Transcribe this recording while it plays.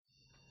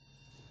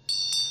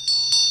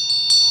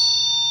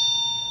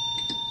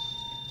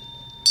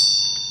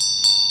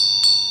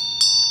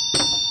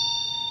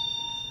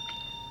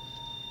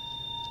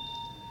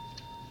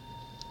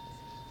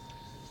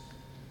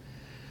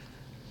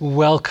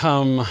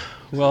Welcome,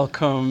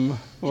 welcome,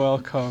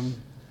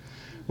 welcome.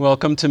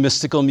 Welcome to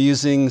Mystical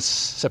Musings,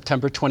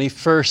 September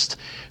 21st,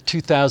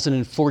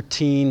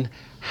 2014.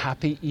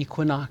 Happy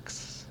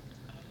equinox.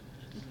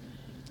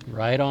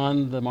 Right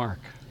on the mark.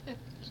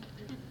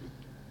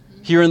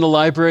 Here in the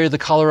library of the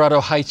Colorado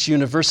Heights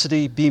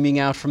University, beaming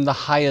out from the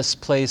highest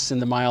place in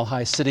the Mile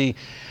High City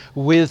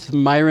with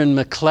Myron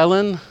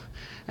McClellan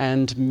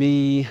and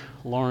me,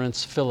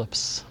 Lawrence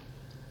Phillips.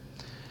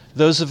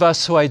 Those of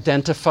us who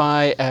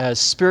identify as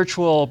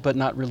spiritual but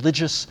not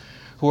religious,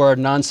 who are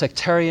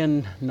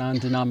non-sectarian,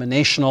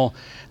 non-denominational,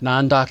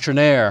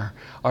 non-doctrinaire,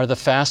 are the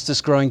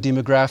fastest growing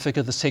demographic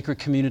of the sacred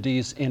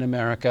communities in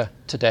America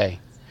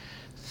today.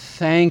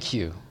 Thank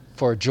you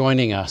for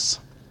joining us.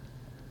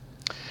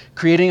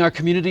 Creating our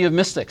community of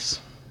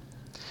mystics,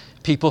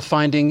 people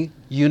finding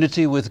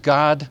unity with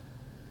God,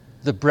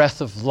 the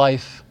breath of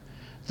life,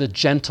 the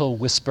gentle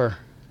whisper,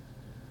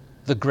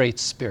 the Great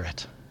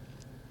Spirit.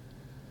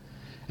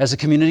 As a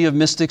community of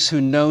mystics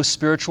who know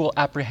spiritual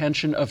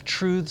apprehension of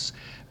truths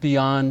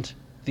beyond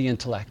the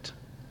intellect.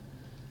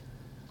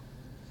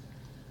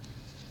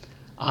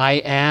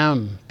 I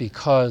am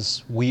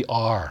because we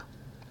are.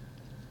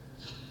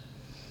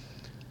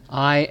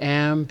 I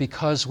am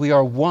because we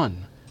are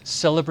one,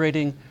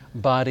 celebrating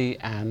body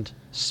and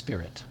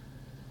spirit.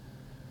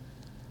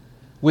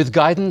 With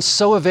guidance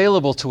so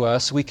available to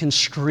us, we can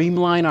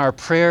streamline our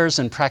prayers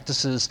and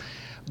practices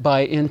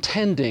by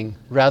intending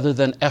rather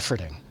than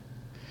efforting.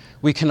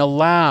 We can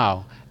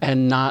allow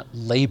and not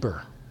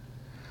labor.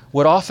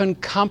 What often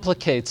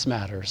complicates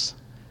matters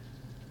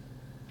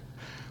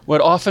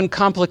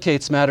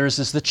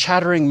is the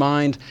chattering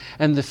mind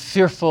and the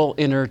fearful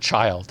inner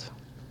child.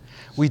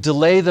 We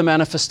delay the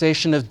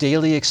manifestation of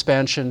daily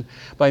expansion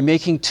by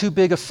making too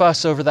big a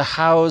fuss over the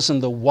hows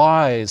and the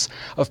whys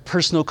of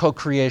personal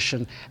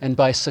co-creation and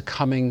by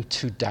succumbing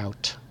to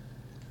doubt.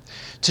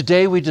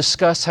 Today we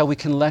discuss how we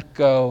can let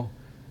go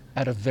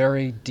at a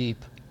very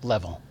deep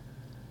level.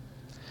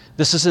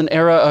 This is an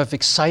era of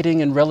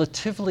exciting and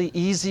relatively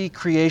easy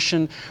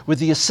creation with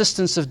the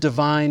assistance of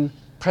divine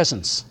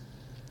presence.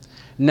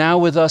 Now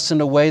with us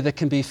in a way that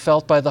can be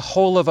felt by the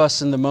whole of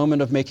us in the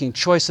moment of making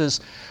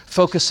choices,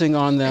 focusing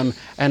on them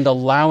and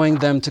allowing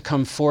them to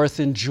come forth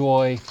in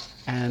joy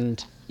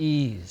and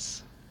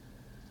ease.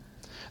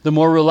 The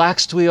more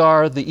relaxed we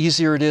are, the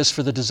easier it is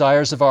for the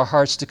desires of our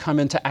hearts to come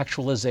into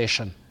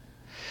actualization.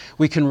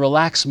 We can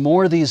relax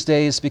more these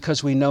days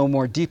because we know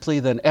more deeply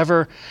than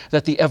ever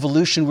that the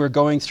evolution we're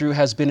going through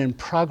has been in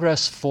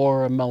progress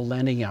for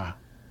millennia,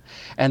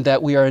 and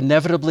that we are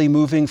inevitably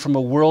moving from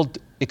a world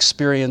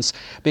experience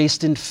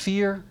based in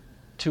fear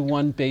to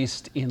one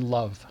based in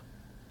love.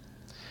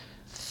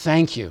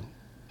 Thank you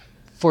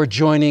for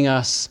joining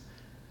us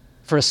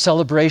for a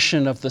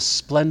celebration of the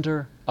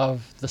splendor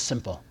of the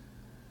simple.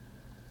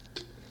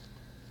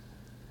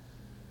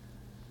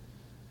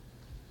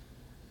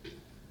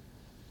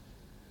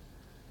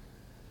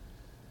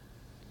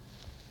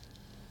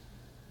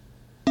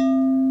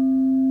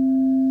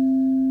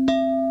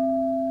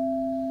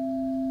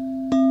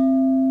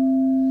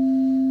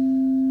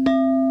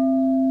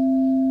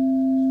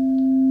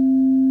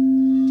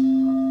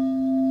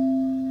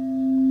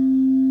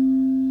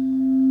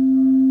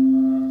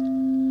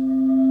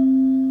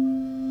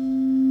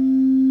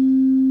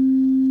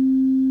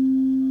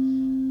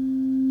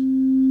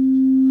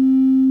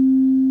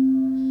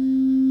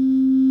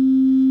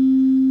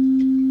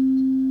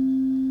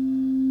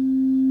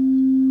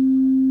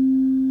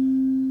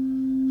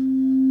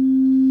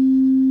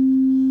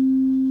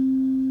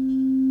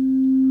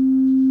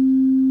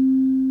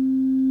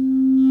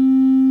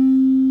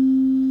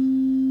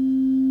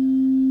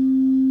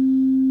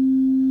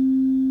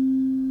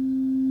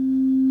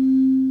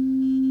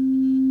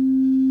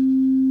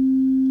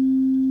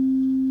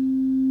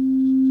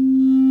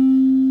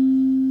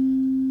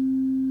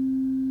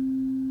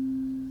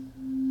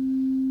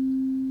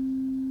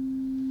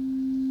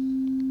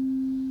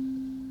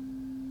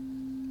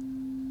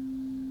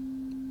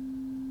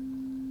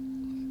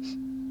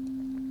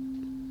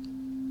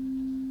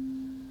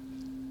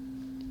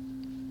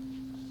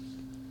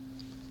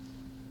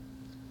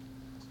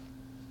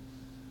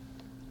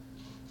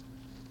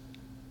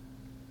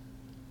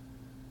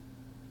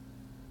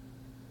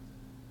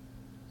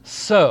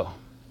 So,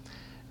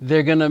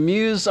 they're going to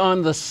muse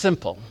on the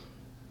simple,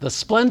 the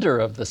splendor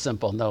of the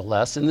simple, no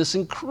less, in this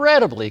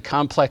incredibly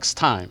complex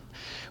time,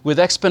 with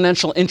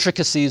exponential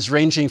intricacies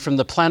ranging from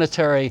the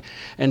planetary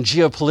and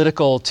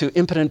geopolitical to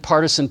impotent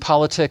partisan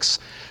politics,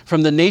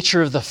 from the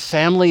nature of the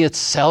family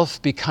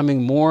itself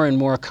becoming more and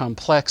more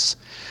complex,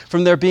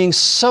 from there being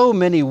so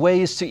many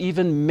ways to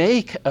even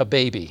make a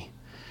baby,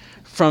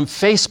 from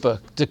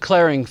Facebook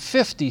declaring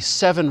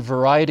 57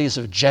 varieties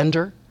of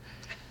gender.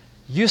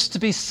 Used to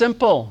be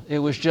simple. It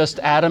was just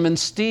Adam and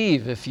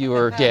Steve if you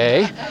were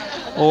gay,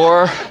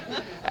 or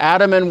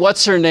Adam and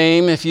what's her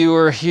name if you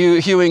were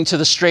hewing to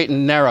the straight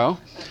and narrow.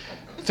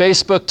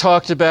 Facebook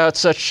talked about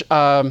such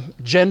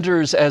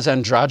genders as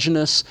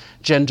androgynous,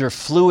 gender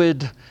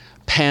fluid,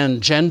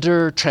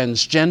 pangender,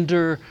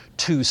 transgender,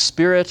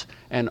 two-spirit,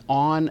 and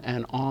on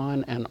and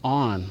on and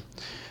on.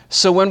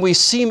 So when we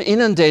seem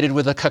inundated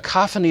with a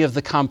cacophony of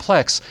the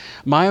complex,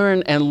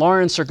 Myron and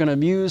Lawrence are going to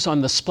muse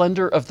on the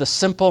splendor of the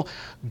simple.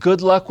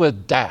 Good luck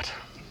with that.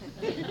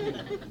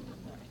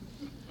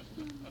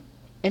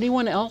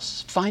 Anyone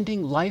else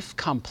finding life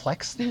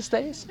complex these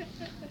days?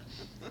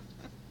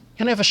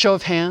 Can I have a show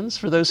of hands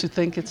for those who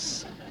think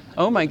it's,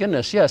 oh my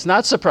goodness, yes,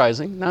 not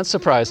surprising, not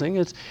surprising.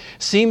 It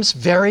seems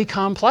very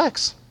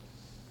complex.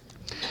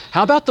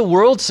 How about the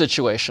world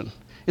situation?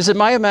 Is it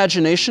my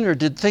imagination, or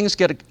did things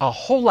get a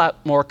whole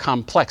lot more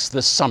complex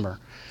this summer?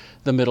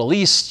 The Middle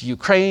East,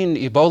 Ukraine,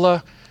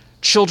 Ebola,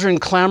 children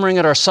clamoring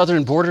at our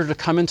southern border to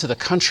come into the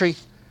country.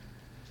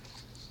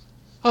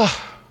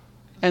 Oh,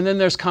 and then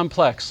there's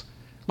complex.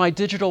 My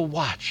digital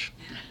watch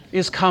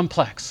is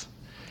complex.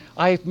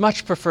 I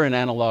much prefer an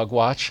analog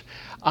watch.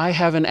 I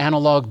have an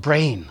analog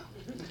brain.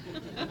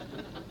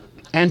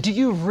 And do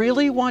you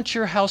really want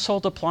your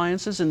household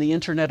appliances and the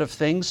Internet of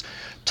Things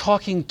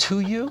talking to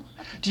you?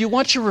 Do you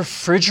want your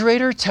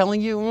refrigerator telling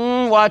you,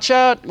 watch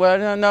out,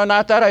 well, no,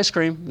 not that ice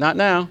cream, not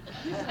now.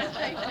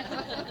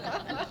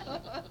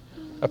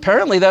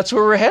 Apparently that's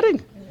where we're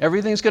heading.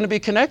 Everything's going to be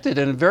connected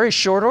in very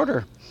short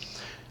order.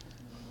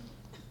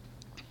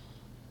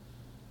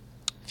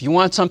 If you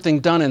want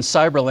something done in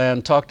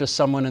cyberland, talk to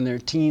someone in their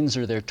teens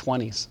or their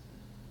 20s.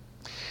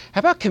 How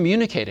about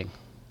communicating?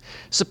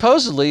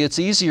 Supposedly, it's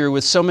easier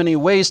with so many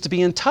ways to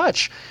be in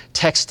touch.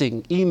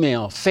 Texting,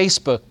 email,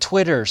 Facebook,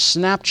 Twitter,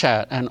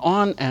 Snapchat, and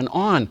on and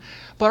on.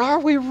 But are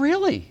we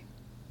really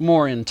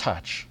more in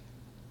touch?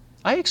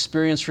 I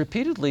experience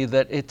repeatedly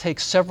that it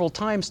takes several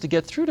times to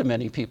get through to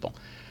many people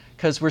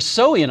because we're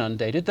so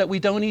inundated that we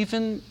don't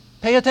even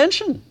pay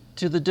attention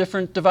to the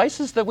different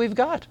devices that we've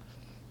got.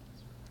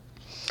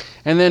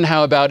 And then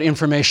how about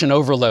information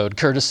overload,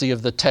 courtesy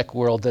of the tech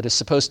world that is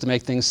supposed to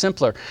make things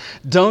simpler?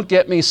 Don't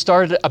get me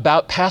started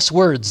about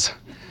passwords.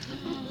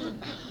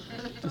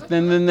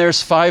 Then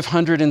there's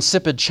 500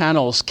 insipid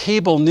channels,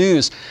 cable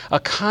news, a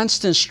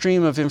constant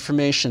stream of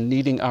information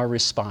needing our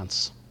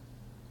response.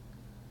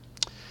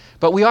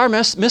 But we are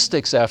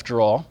mystics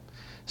after all,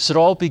 so it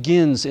all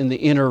begins in the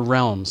inner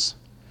realms,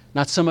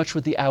 not so much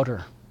with the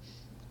outer,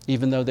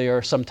 even though they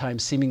are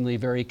sometimes seemingly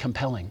very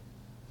compelling.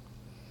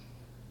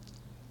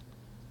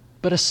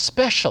 But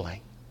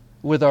especially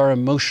with our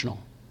emotional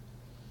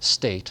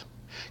state,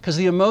 because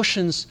the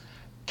emotions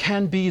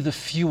can be the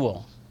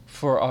fuel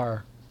for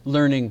our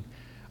learning,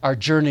 our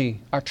journey,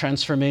 our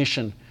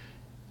transformation,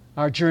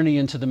 our journey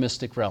into the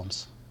mystic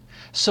realms.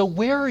 So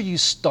where are you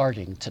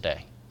starting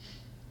today?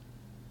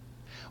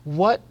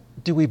 What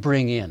do we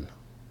bring in?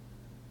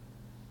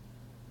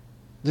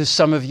 Do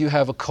some of you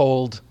have a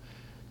cold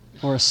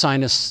or a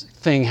sinus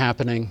thing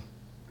happening?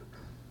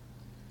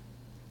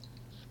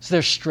 Is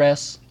there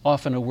stress?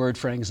 Often a word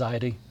for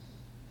anxiety.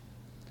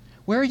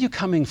 Where are you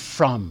coming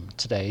from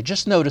today?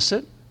 Just notice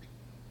it.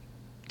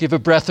 Give a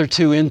breath or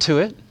two into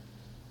it.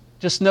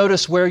 Just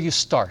notice where you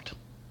start,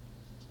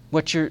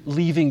 what you're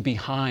leaving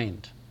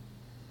behind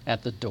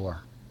at the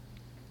door.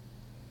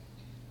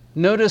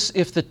 Notice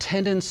if the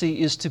tendency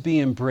is to be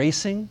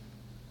embracing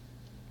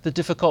the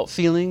difficult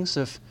feelings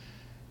of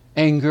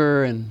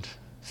anger and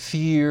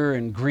fear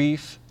and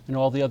grief and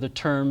all the other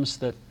terms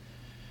that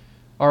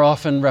are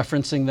often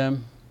referencing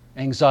them.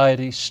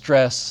 Anxiety,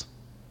 stress,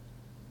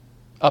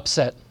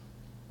 upset.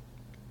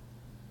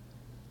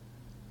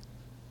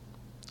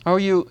 Are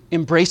you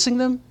embracing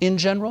them in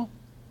general?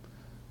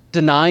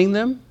 Denying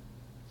them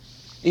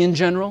in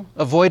general?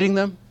 Avoiding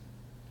them?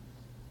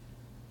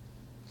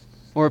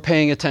 Or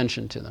paying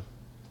attention to them?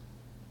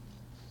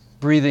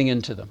 Breathing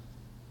into them?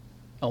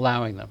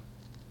 Allowing them?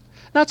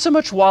 Not so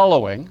much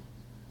wallowing,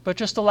 but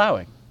just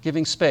allowing,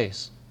 giving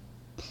space.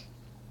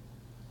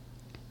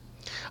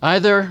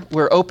 Either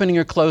we're opening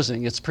or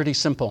closing. It's pretty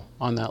simple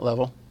on that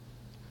level.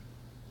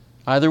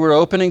 Either we're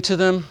opening to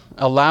them,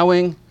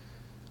 allowing,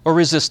 or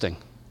resisting.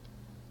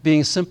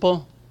 Being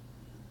simple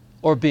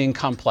or being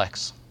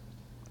complex.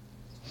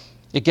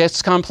 It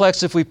gets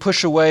complex if we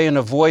push away and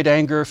avoid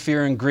anger,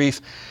 fear, and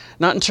grief,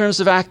 not in terms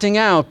of acting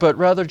out, but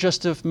rather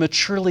just of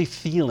maturely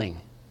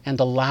feeling and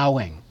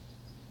allowing,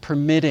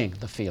 permitting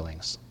the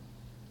feelings,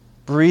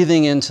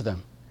 breathing into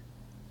them,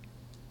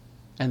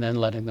 and then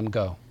letting them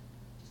go.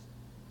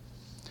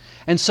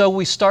 And so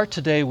we start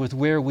today with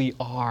where we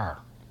are.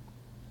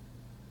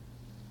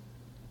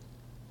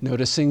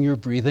 Noticing your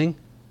breathing,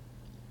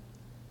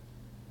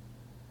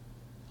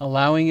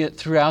 allowing it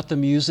throughout the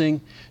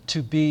musing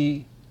to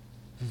be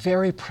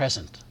very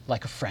present,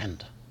 like a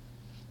friend.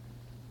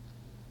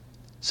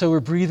 So we're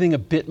breathing a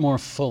bit more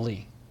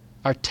fully.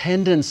 Our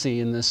tendency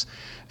in this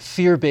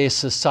fear-based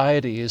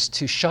society is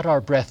to shut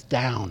our breath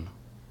down.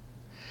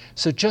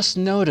 So just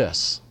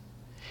notice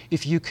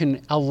if you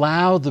can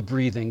allow the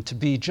breathing to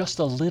be just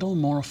a little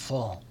more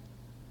full.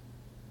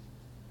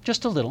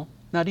 Just a little,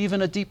 not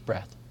even a deep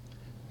breath,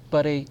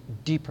 but a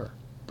deeper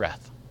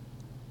breath.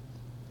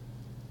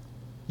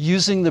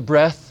 Using the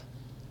breath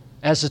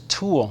as a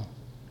tool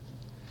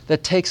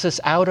that takes us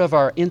out of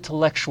our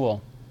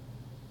intellectual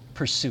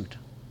pursuit.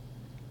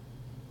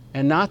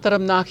 And not that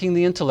I'm knocking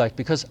the intellect,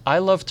 because I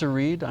love to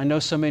read. I know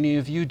so many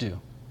of you do.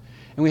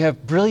 And we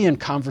have brilliant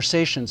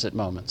conversations at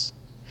moments.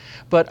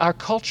 But our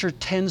culture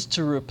tends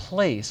to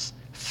replace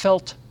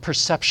felt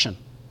perception,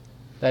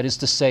 that is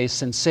to say,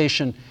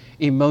 sensation,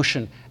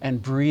 emotion,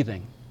 and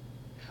breathing,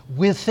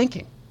 with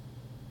thinking.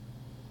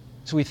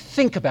 So we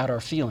think about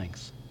our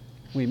feelings.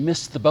 We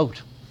miss the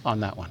boat on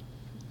that one,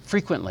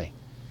 frequently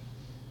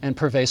and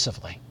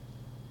pervasively.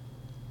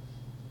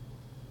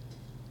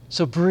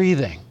 So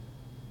breathing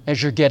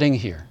as you're getting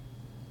here,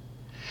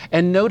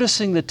 and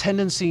noticing the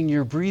tendency in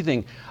your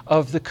breathing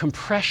of the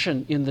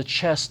compression in the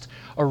chest,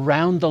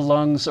 around the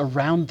lungs,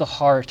 around the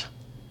heart,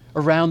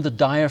 around the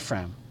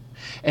diaphragm,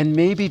 and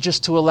maybe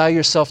just to allow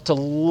yourself to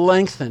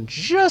lengthen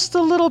just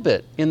a little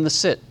bit in the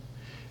sit,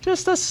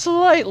 just a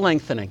slight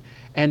lengthening,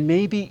 and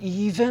maybe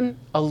even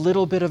a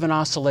little bit of an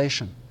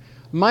oscillation,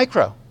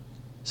 micro,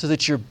 so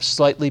that you're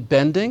slightly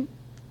bending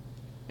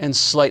and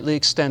slightly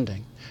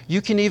extending.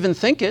 You can even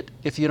think it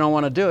if you don't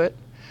want to do it,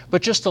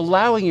 but just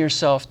allowing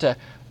yourself to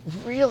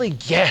really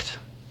get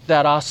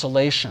that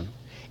oscillation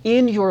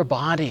in your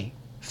body,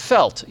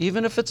 felt,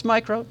 even if it's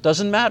micro,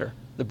 doesn't matter.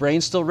 The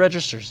brain still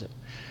registers it.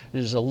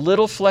 There's a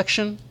little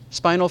flexion,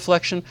 spinal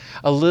flexion,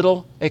 a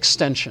little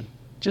extension,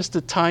 just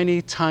a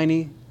tiny,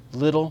 tiny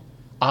little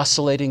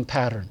oscillating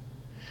pattern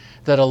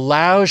that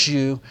allows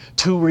you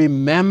to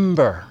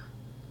remember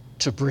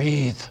to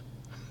breathe.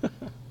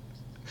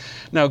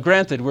 Now,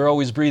 granted, we're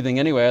always breathing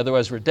anyway,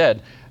 otherwise we're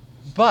dead,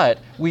 but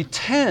we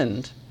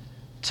tend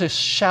to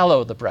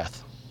shallow the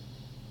breath.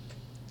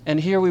 And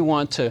here we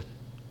want to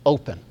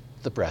open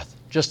the breath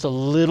just a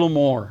little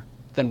more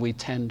than we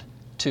tend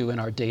to in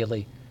our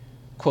daily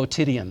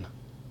quotidian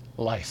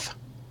life.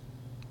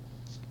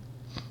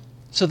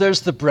 So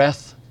there's the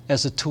breath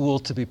as a tool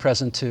to be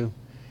present to.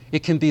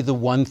 It can be the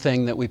one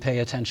thing that we pay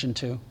attention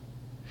to.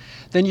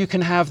 Then you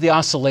can have the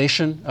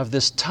oscillation of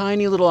this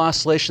tiny little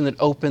oscillation that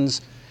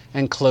opens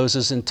and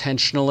closes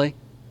intentionally,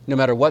 no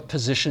matter what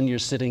position you're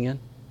sitting in.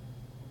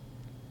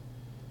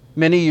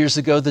 Many years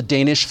ago, the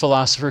Danish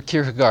philosopher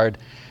Kierkegaard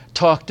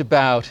talked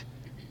about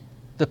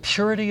the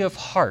purity of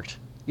heart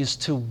is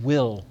to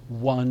will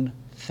one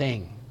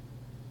thing.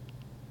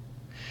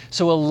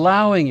 So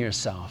allowing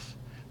yourself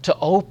to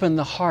open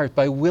the heart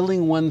by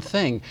willing one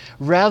thing,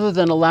 rather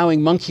than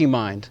allowing monkey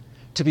mind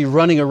to be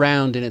running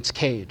around in its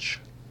cage,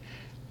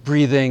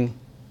 breathing,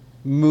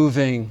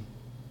 moving,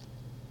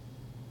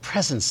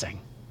 presencing.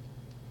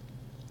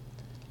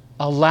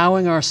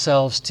 Allowing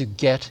ourselves to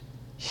get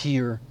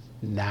here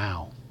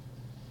now.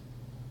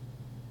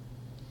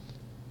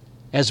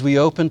 As we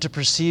open to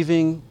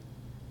perceiving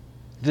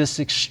this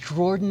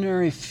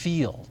extraordinary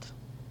field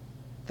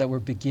that we're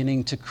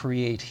beginning to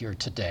create here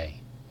today.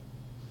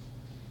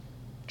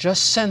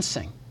 Just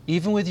sensing,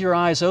 even with your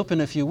eyes open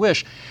if you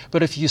wish,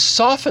 but if you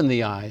soften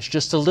the eyes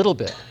just a little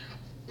bit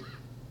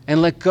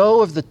and let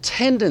go of the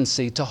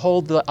tendency to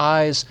hold the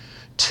eyes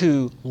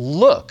to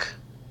look,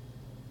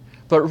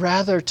 but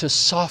rather to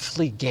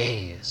softly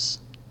gaze,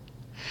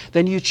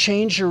 then you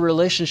change your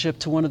relationship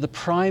to one of the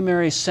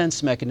primary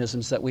sense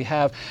mechanisms that we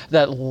have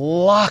that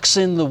locks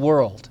in the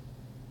world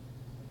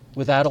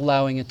without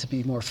allowing it to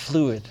be more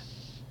fluid,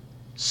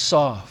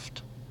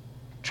 soft,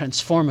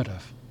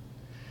 transformative.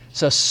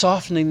 So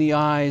softening the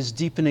eyes,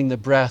 deepening the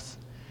breath,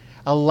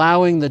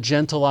 allowing the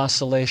gentle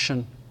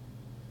oscillation,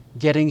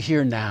 getting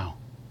here now.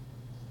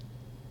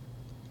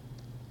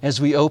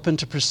 As we open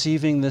to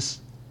perceiving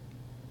this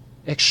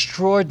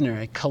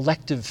extraordinary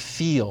collective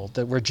field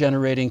that we're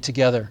generating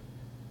together,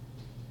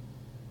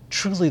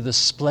 truly the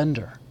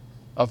splendor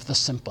of the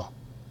simple.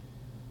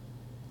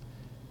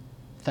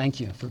 Thank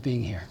you for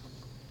being here.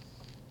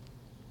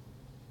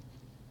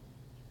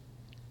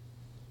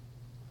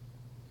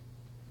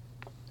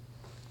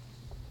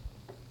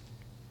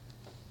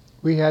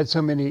 We had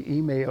so many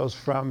emails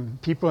from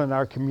people in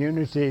our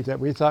community that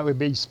we thought we'd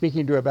be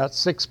speaking to about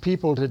 6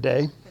 people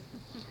today,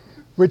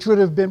 which would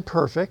have been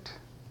perfect,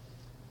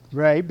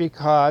 right?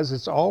 Because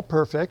it's all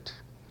perfect.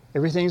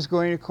 Everything's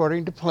going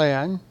according to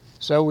plan,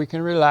 so we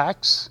can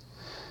relax.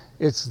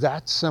 It's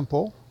that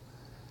simple.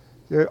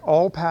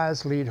 All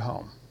paths lead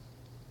home.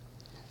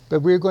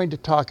 But we're going to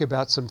talk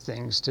about some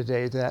things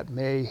today that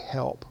may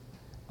help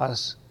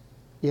us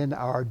in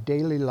our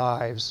daily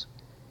lives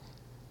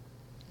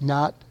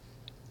not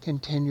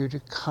continue to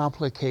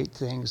complicate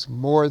things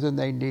more than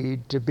they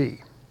need to be.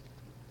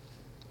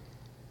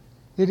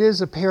 It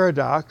is a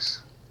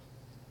paradox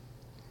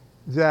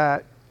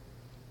that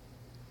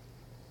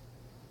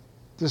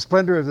the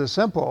Splendor of the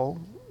Simple,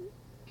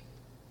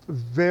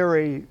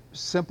 very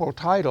simple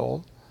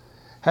title,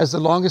 has the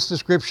longest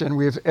description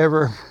we've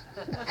ever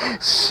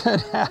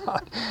sent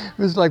out. It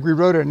was like we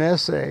wrote an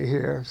essay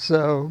here.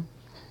 So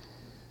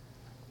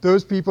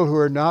those people who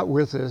are not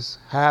with us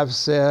have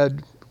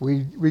said,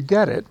 we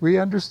get it, we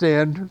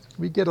understand,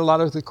 we get a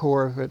lot of the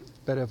core of it,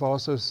 but have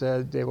also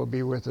said they will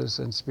be with us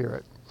in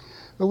spirit.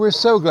 But we're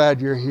so glad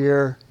you're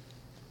here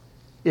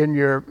in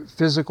your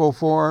physical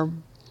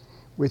form,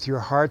 with your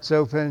hearts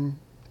open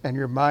and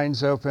your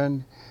minds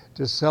open,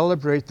 to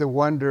celebrate the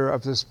wonder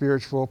of the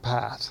spiritual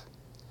path.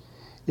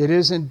 It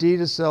is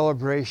indeed a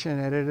celebration,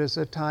 and it is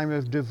a time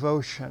of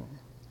devotion.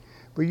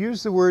 We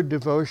use the word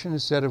devotion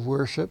instead of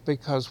worship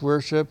because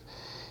worship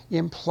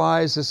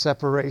implies a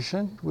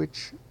separation,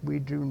 which we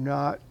do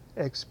not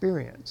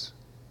experience.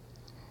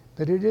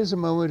 But it is a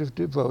moment of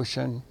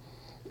devotion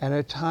and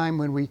a time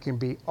when we can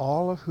be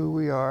all of who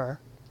we are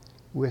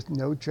with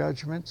no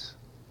judgments.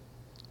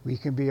 We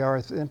can be our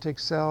authentic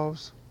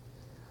selves.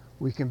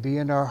 We can be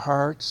in our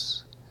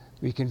hearts.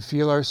 We can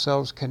feel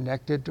ourselves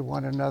connected to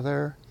one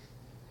another.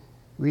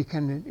 We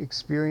can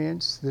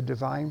experience the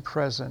divine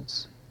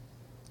presence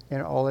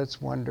in all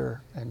its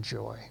wonder and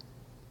joy.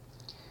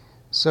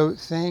 So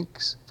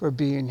thanks for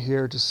being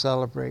here to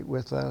celebrate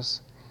with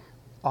us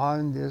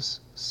on this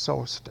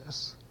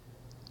solstice.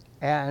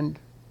 And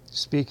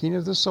speaking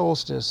of the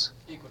solstice,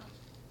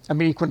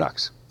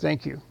 equinox,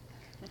 thank you.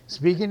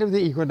 Speaking of the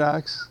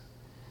equinox,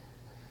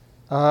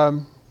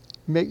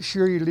 make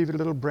sure you leave a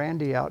little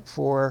brandy out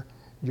for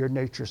your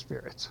nature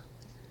spirits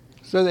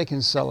so they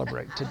can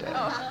celebrate today.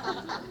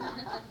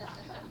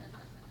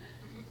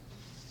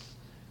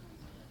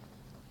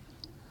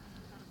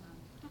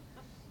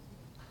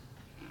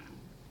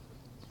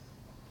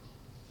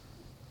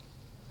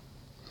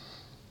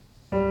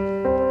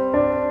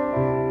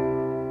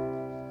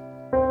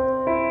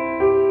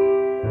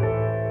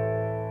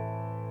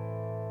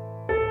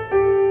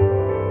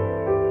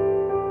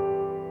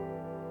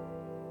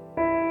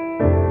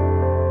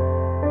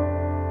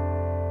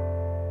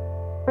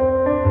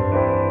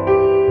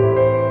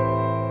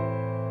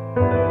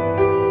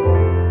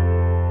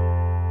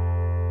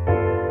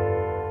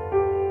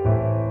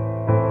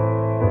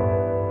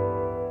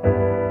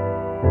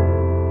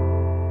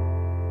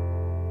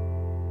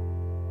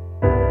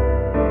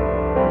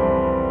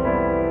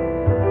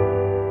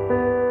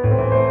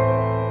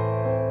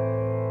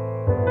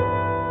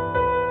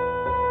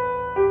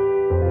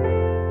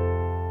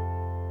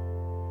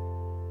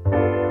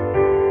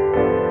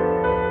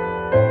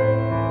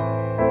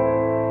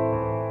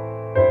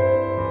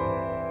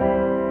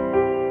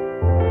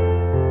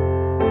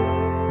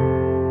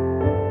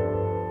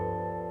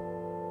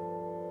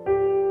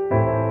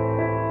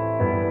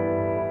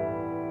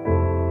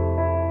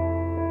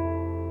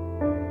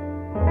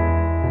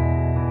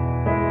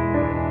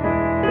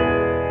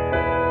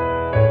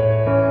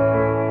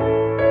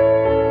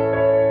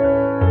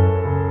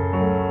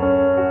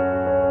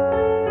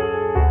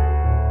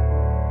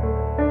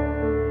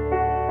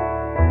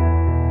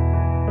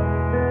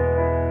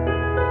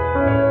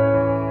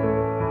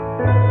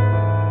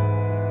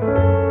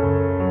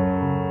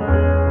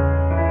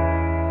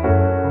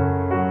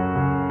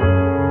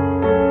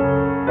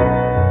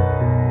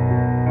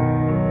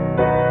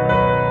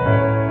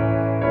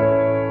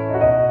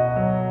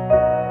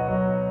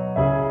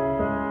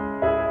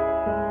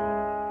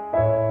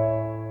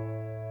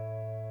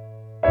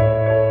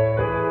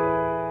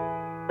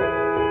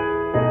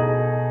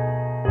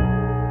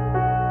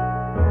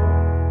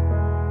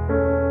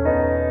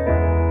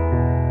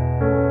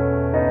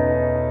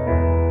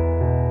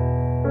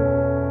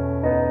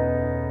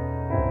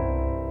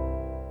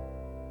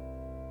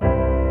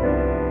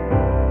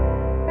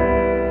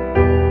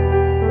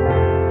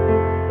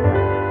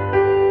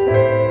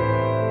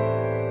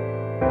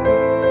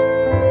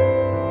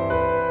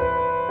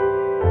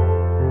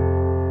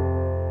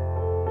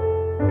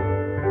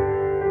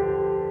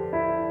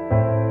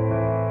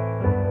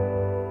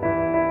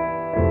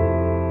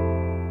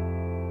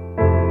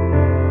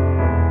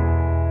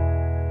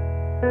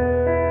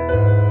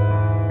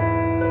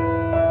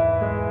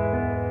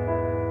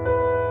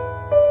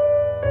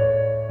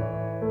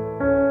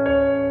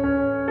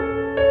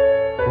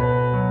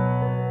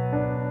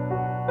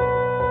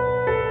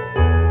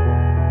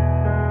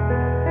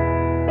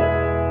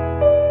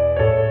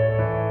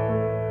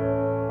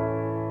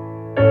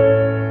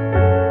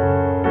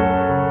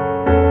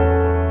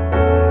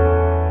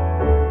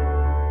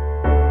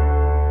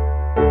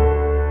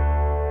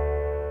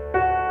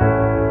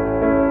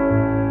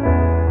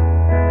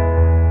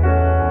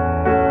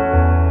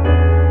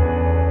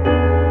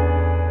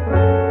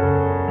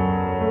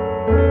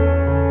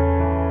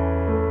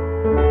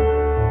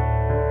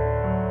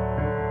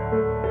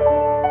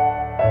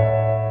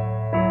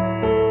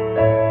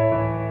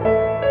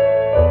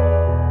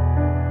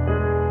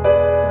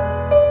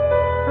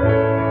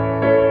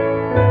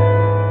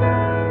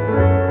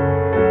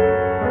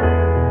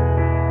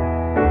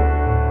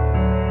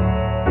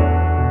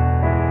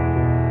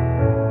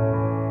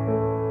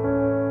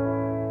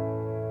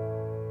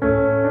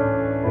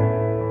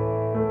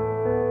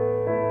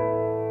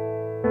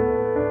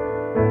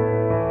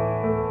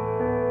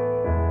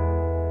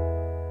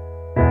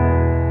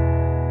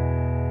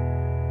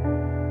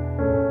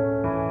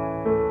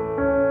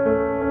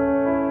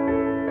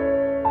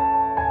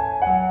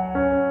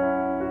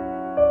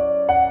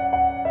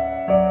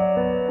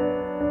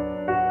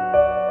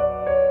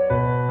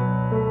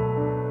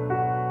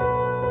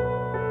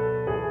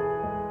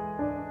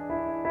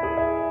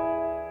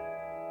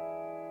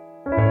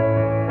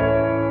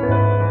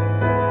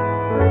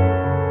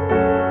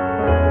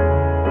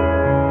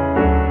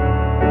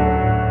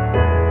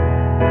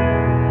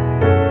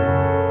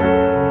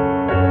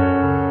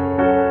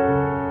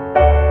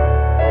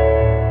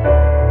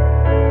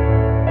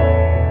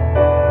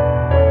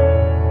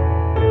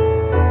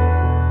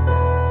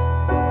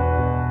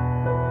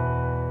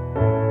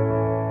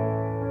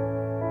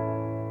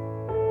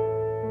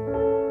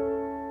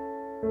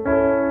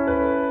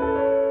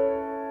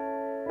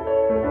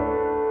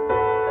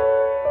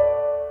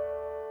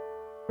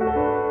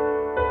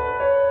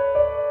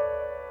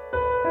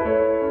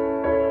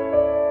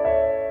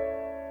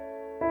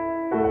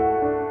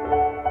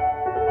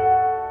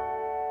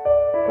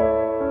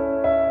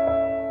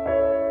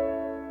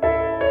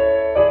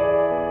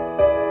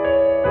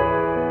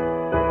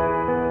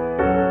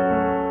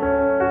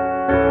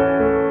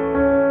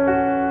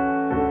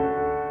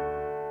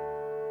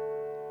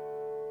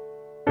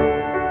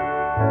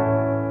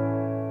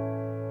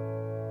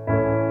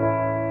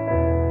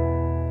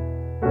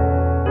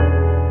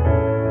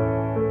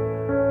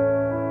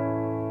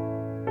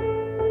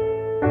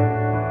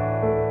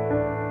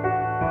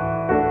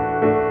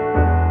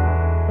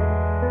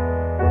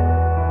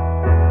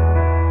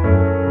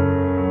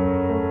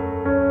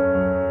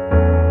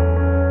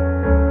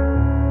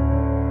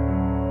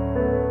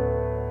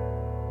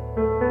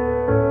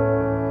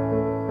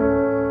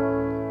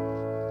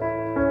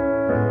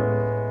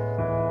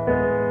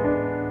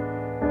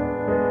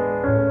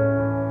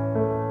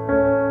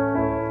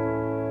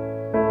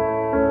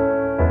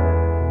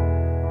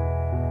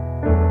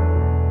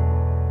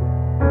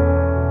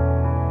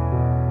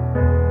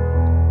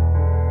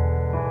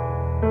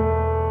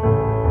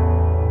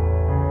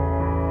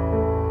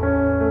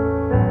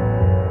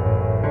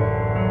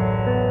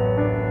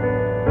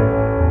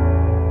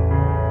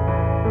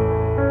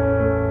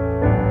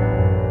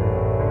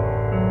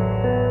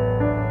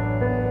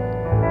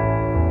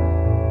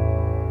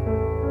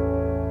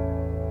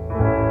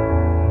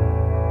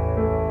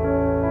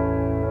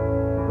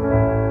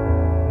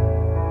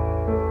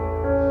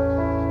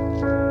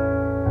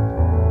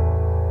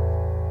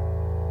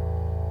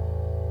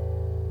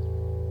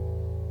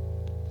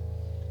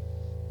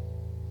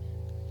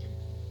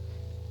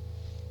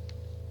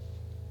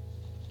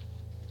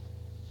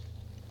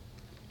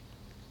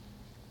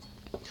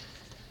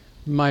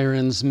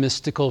 Myron's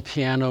mystical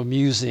piano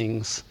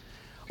musings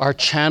are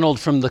channeled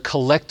from the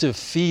collective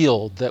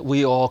field that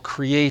we all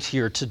create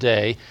here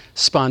today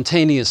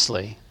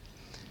spontaneously.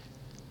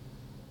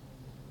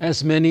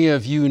 As many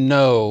of you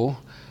know,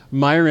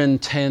 Myron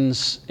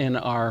tends in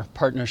our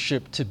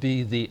partnership to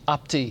be the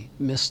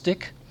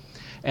optimistic,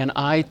 and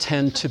I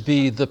tend to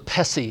be the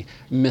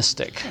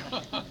pessimistic.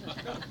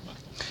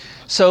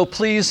 So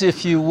please,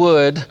 if you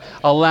would,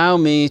 allow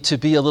me to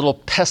be a little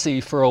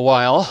pessy for a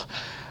while,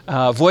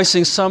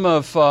 voicing some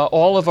of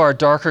all of our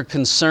darker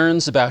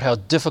concerns about how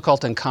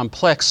difficult and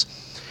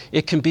complex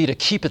it can be to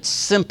keep it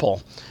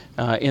simple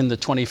in the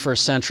 21st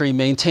century,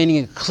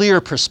 maintaining a clear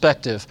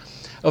perspective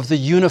of the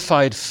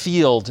unified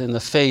field in the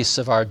face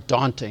of our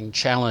daunting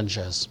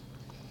challenges.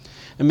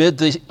 Amid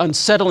the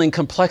unsettling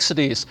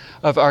complexities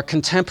of our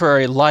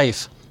contemporary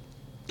life,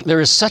 there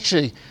is such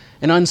an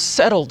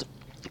unsettled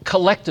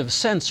collective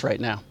sense right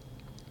now.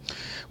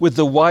 With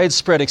the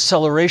widespread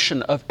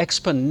acceleration of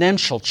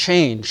exponential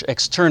change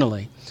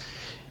externally,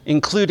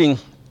 including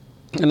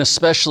and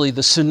especially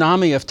the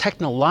tsunami of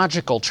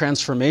technological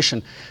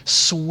transformation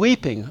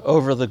sweeping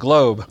over the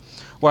globe,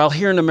 while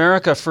here in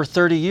America for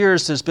 30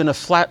 years there's been a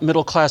flat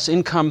middle-class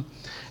income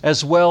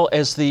as well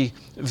as the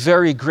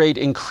very great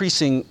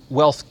increasing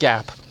wealth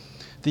gap,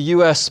 the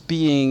U.S.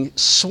 being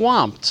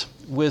swamped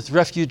with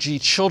refugee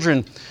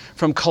children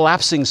from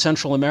collapsing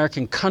Central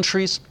American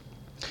countries.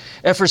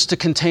 Efforts to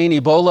contain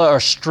Ebola are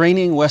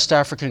straining West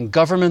African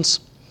governments.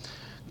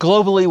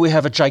 Globally, we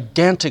have a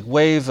gigantic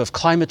wave of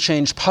climate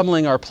change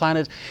pummeling our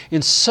planet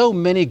in so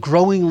many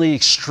growingly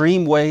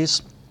extreme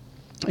ways,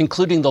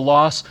 including the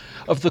loss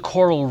of the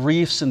coral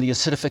reefs and the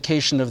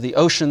acidification of the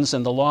oceans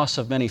and the loss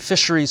of many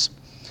fisheries.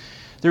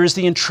 There is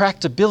the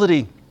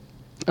intractability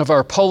of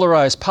our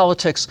polarized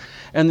politics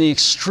and the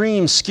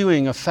extreme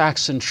skewing of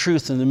facts and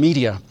truth in the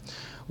media,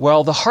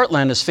 while the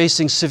heartland is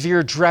facing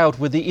severe drought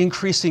with the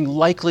increasing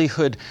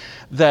likelihood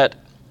that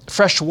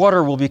fresh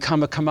water will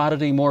become a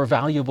commodity more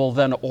valuable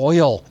than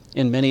oil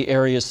in many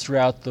areas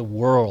throughout the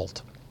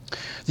world.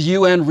 The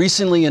UN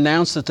recently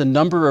announced that the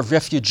number of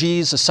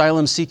refugees,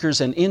 asylum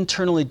seekers, and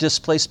internally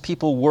displaced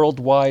people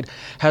worldwide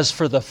has,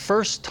 for the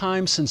first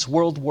time since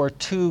World War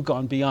II,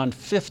 gone beyond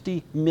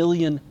 50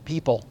 million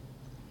people.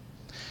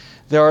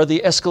 There are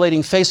the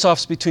escalating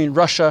face-offs between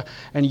Russia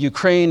and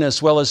Ukraine,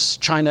 as well as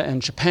China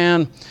and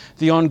Japan,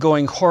 the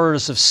ongoing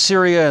horrors of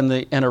Syria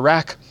and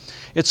Iraq.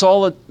 It's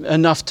all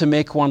enough to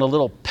make one a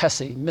little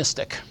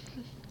pessimistic.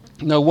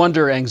 No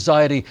wonder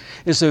anxiety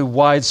is a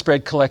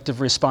widespread collective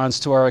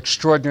response to our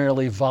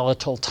extraordinarily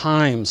volatile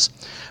times.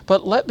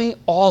 But let me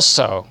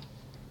also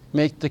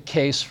make the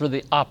case for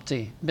the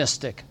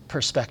optimistic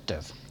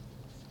perspective.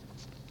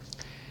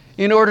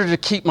 In order to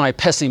keep my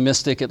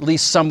pessimistic at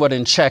least somewhat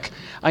in check,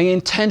 I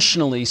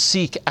intentionally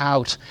seek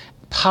out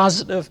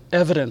positive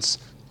evidence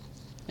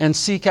and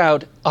seek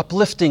out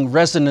uplifting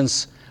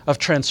resonance of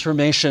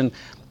transformation,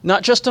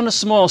 not just on a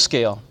small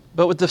scale,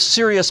 but with the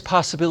serious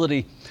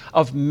possibility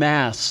of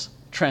mass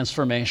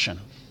transformation.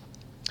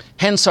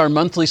 Hence our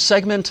monthly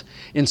segment,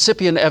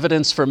 Incipient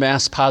Evidence for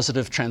Mass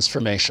Positive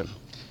Transformation.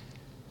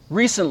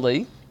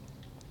 Recently,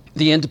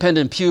 the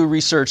independent Pew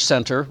Research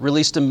Center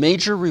released a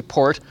major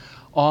report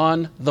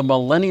on the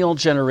millennial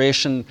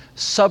generation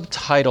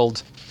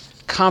subtitled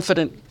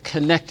Confident,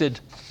 Connected,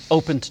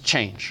 Open to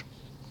Change,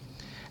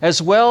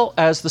 as well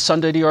as the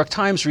Sunday New York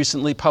Times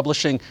recently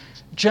publishing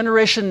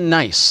Generation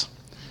Nice.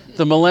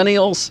 The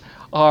millennials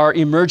are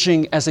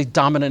emerging as a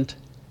dominant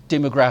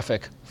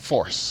demographic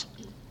force.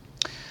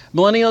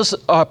 Millennials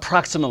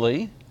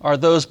approximately are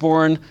those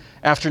born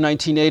after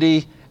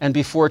 1980 and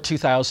before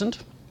 2000,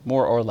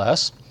 more or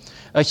less,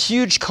 a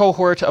huge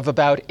cohort of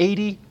about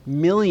 80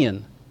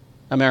 million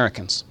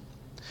Americans.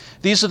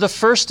 These are the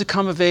first to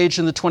come of age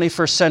in the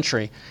 21st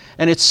century,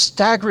 and its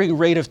staggering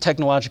rate of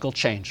technological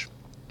change.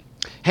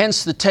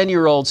 Hence the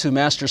 10-year-olds who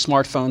master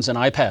smartphones and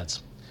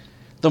iPads.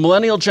 The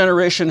millennial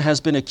generation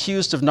has been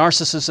accused of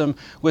narcissism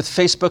with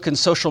Facebook and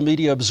social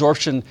media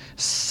absorption,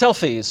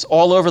 selfies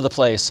all over the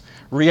place,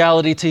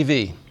 reality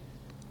TV.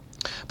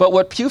 But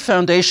what Pew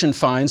Foundation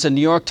finds and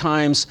New York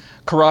Times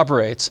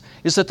corroborates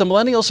is that the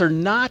millennials are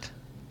not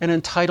an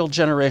entitled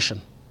generation,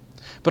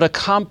 but a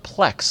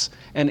complex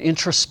and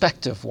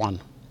introspective one,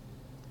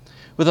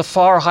 with a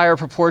far higher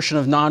proportion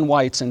of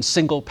non-whites and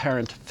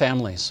single-parent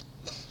families.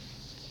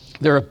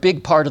 They're a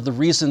big part of the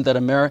reason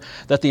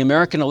that the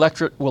American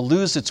electorate will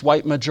lose its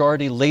white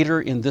majority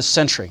later in this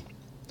century.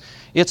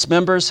 Its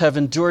members have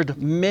endured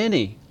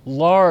many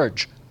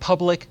large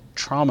public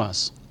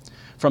traumas,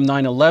 from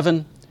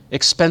 9/11,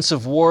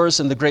 expensive wars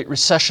and the Great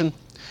Recession,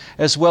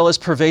 as well as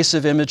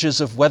pervasive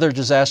images of weather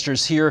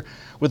disasters here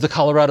with the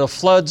Colorado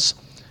floods,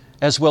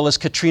 as well as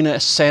Katrina,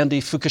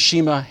 Sandy,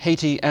 Fukushima,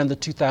 Haiti, and the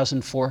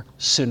 2004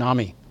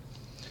 tsunami.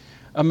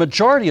 A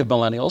majority of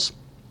millennials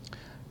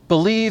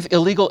believe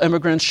illegal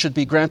immigrants should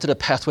be granted a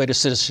pathway to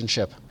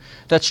citizenship.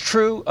 That's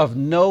true of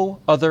no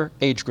other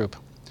age group.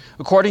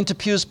 According to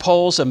Pew's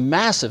polls, a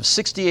massive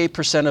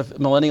 68% of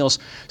millennials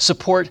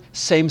support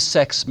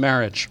same-sex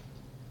marriage.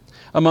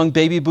 Among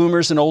baby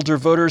boomers and older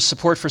voters,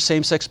 support for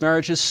same-sex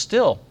marriage is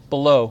still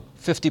below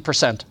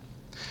 50%.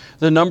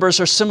 The numbers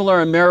are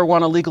similar in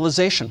marijuana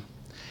legalization.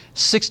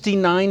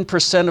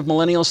 69% of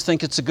millennials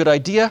think it's a good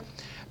idea.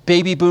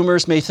 Baby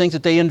boomers may think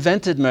that they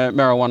invented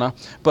marijuana,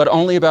 but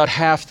only about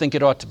half think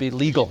it ought to be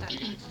legal.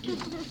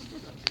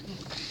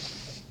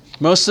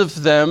 Most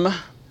of them,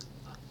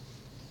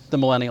 the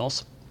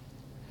millennials,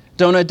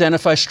 don't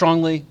identify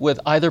strongly with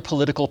either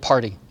political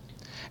party,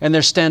 and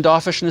their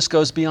standoffishness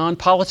goes beyond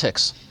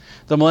politics.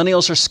 The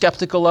millennials are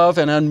skeptical of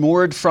and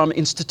unmoored from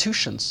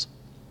institutions.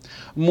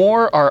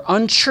 More are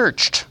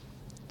unchurched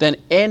than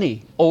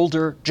any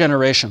older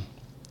generation.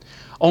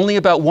 Only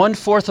about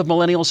 1/4 of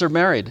millennials are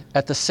married.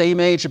 At the same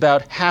age,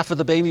 about half of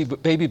the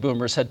baby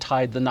boomers had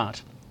tied the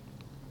knot.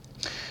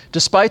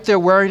 Despite their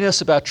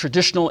wariness about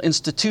traditional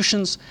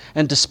institutions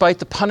and despite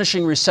the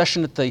punishing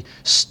recession at the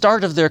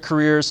start of their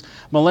careers,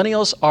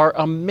 millennials are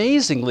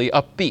amazingly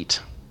upbeat.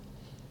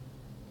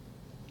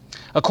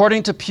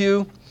 According to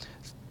Pew,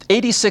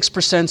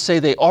 86% say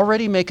they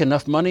already make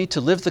enough money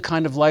to live the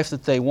kind of life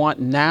that they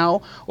want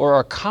now or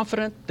are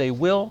confident they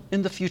will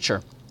in the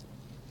future.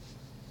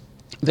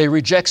 They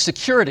reject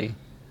security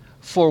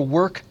for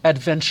work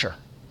adventure.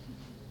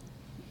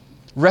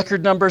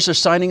 Record numbers are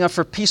signing up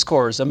for Peace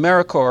Corps,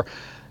 AmeriCorps,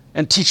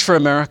 and Teach for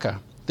America.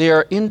 They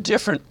are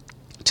indifferent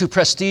to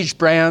prestige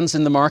brands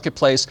in the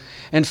marketplace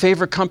and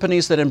favor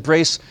companies that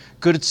embrace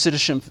good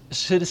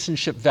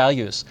citizenship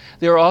values.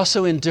 They are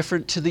also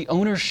indifferent to the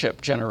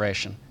ownership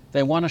generation.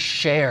 They want to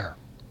share,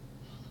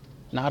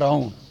 not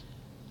own.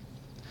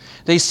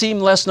 They seem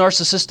less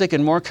narcissistic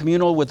and more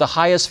communal, with the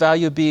highest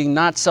value being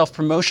not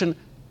self-promotion,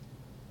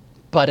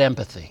 but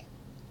empathy.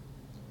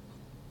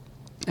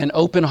 An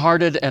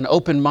open-hearted and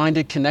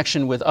open-minded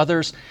connection with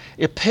others,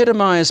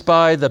 epitomized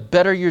by the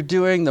better you're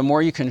doing, the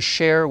more you can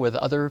share with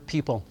other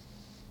people.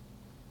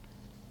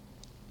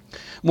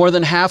 More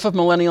than half of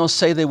millennials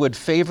say they would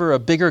favor a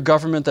bigger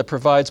government that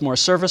provides more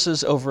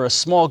services over a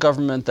small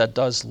government that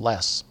does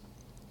less.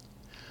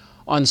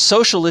 On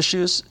social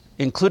issues,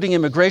 including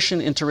immigration,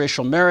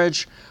 interracial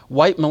marriage,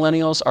 white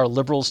millennials are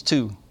liberals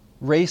too.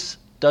 Race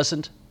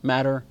doesn't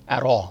matter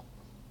at all.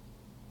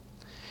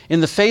 In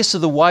the face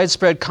of the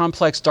widespread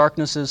complex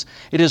darknesses,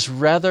 it is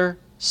rather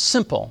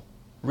simple,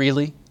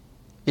 really.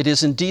 It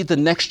is indeed the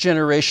next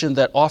generation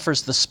that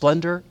offers the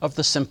splendor of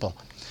the simple.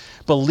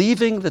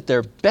 Believing that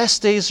their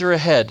best days are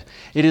ahead,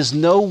 it is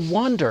no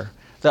wonder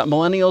that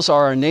millennials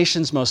are our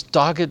nation's most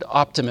dogged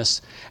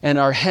optimists and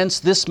are hence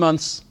this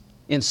month's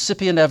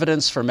incipient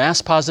evidence for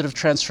mass positive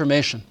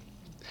transformation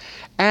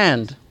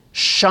and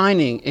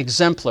shining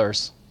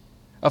exemplars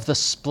of the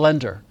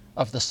splendor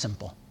of the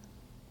simple.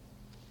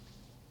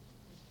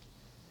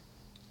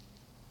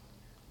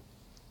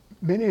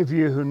 Many of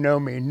you who know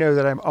me know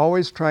that I'm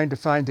always trying to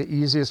find the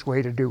easiest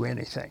way to do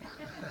anything.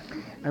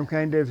 I'm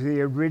kind of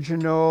the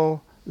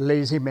original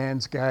lazy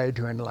man's guide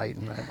to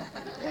enlightenment.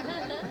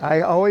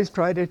 I always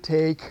try to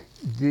take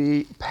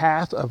the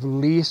path of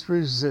least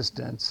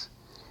resistance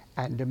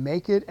and to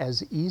make it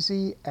as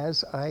easy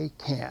as I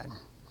can.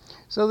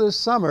 So this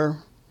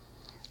summer,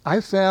 I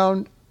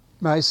found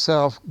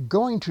myself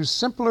going to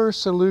simpler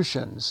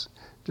solutions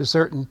to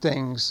certain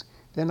things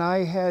than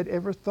I had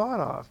ever thought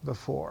of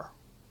before.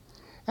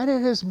 And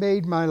it has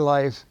made my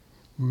life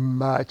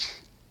much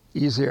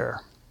easier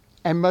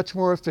and much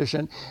more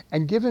efficient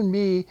and given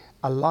me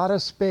a lot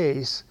of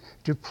space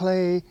to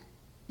play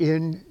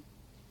in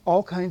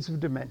all kinds of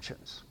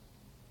dimensions.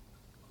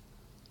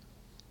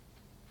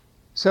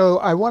 So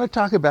I want to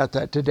talk about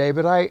that today,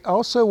 but I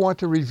also want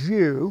to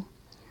review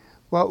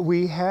what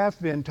we have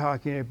been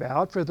talking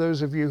about for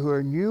those of you who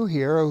are new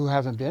here or who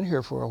haven't been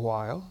here for a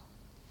while,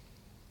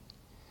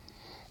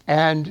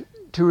 and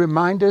to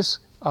remind us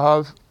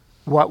of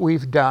what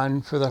we've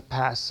done for the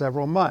past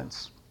several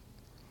months.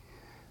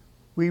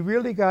 We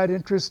really got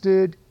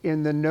interested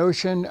in the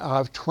notion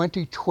of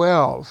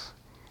 2012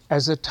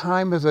 as a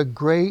time of a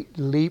great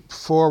leap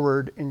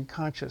forward in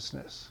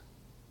consciousness.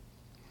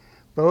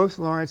 Both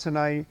Lawrence and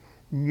I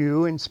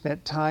knew and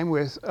spent time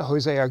with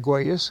Jose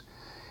Arguelles,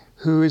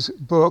 whose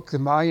book, The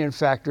Mayan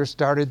Factor,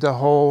 started the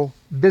whole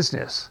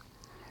business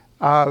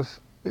of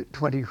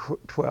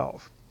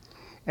 2012.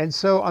 And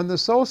so on the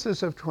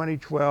solstice of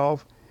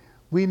 2012,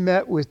 we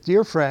met with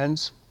dear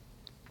friends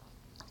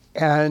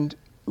and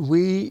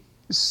we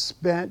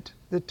spent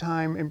the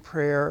time in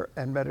prayer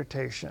and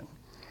meditation,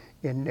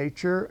 in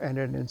nature and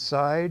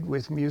inside,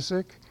 with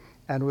music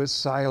and with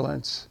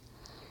silence.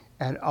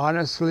 And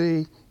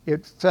honestly,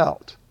 it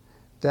felt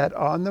that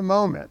on the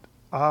moment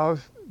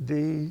of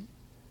the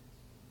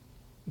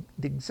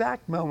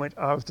exact moment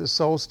of the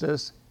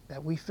solstice,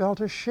 that we felt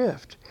a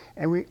shift.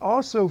 And we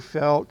also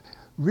felt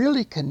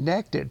really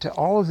connected to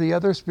all of the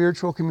other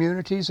spiritual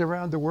communities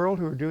around the world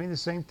who are doing the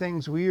same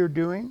things we are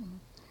doing.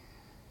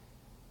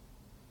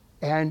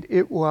 And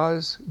it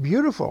was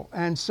beautiful.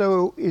 And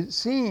so it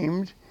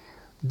seemed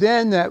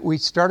then that we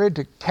started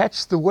to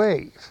catch the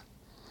wave.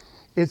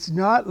 It's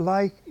not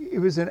like it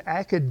was an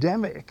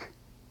academic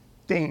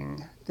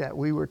thing that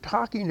we were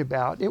talking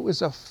about. It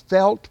was a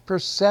felt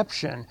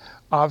perception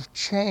of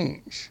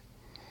change.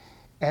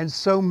 And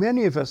so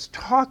many of us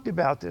talked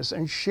about this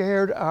and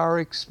shared our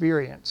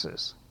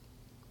experiences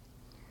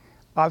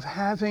of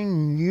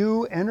having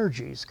new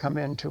energies come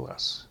into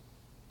us,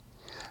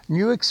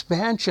 new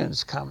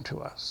expansions come to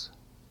us,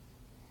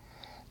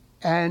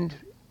 and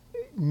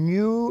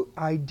new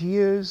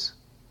ideas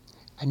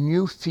and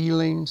new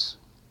feelings,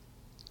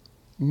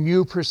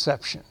 new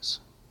perceptions.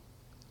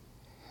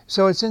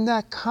 So it's in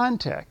that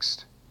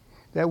context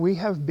that we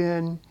have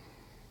been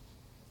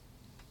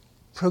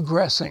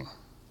progressing,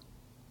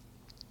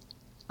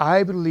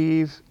 I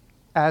believe,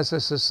 as a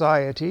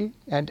society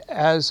and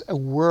as a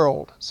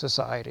world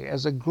society,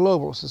 as a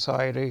global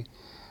society.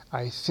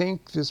 I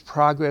think this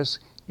progress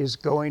is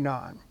going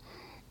on.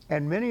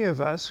 And many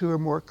of us who are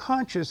more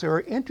conscious or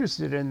are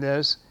interested in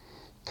this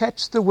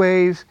catch the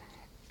wave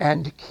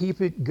and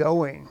keep it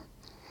going.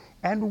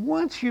 And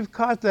once you've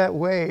caught that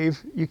wave,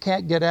 you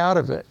can't get out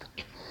of it.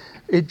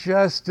 It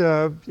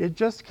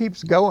just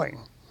keeps going.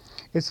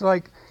 It's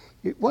like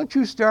once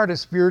you start a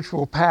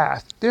spiritual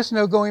path, there's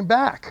no going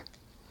back.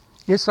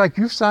 It's like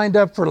you've signed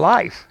up for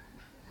life.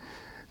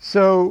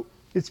 So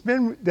it's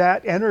been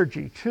that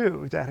energy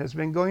too that has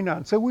been going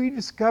on. So we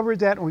discovered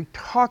that and we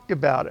talked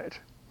about it.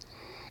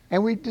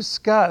 And we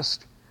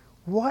discussed,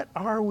 what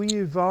are we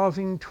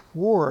evolving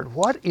toward?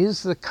 What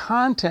is the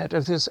content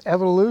of this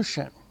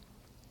evolution?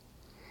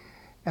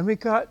 And we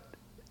got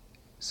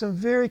some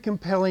very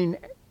compelling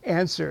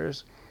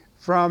answers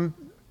from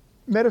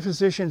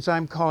metaphysicians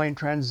I'm calling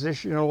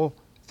transitional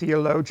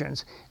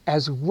theologians,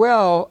 as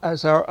well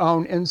as our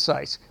own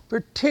insights,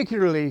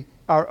 particularly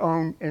our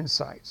own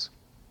insights.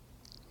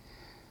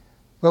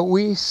 But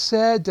we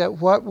said that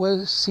what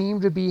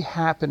seemed to be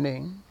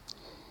happening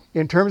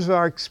in terms of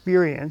our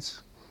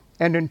experience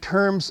and in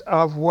terms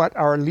of what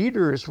our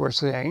leaders were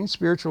saying,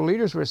 spiritual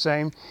leaders were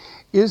saying,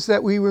 is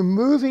that we were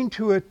moving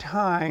to a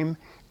time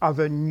of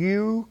a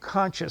new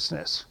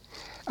consciousness,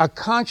 a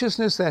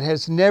consciousness that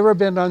has never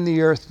been on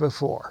the earth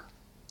before.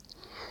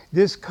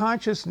 This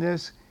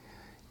consciousness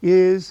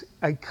is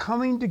a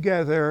coming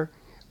together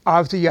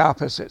of the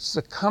opposites,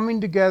 the coming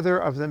together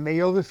of the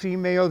male, the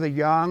female, the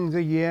yang,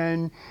 the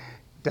yin,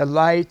 the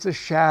light, the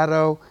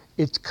shadow.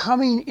 It's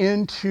coming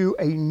into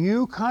a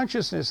new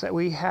consciousness that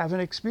we haven't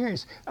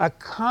experienced, a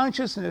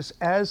consciousness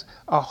as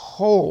a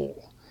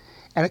whole,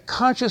 and a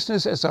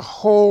consciousness as a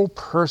whole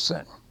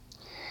person.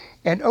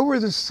 And over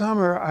the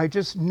summer, I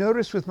just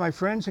noticed with my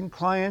friends and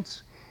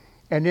clients,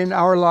 and in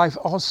our life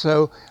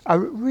also, a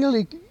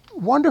really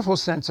wonderful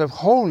sense of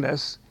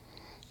wholeness,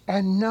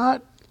 and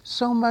not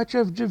so much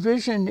of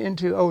division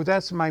into, oh,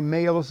 that's my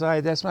male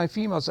side, that's my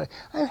female side.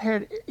 I haven't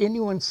heard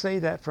anyone say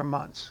that for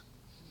months.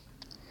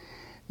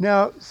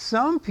 Now,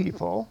 some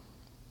people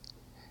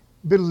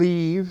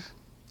believe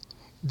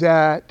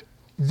that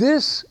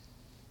this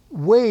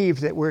wave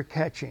that we're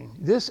catching,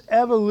 this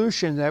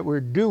evolution that we're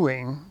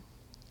doing,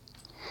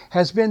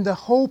 has been the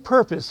whole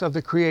purpose of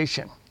the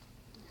creation.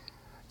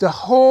 The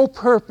whole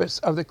purpose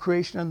of the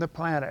creation of the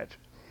planet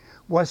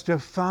was to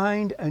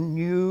find a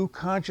new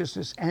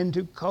consciousness and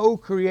to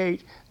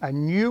co-create a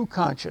new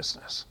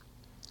consciousness.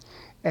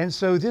 And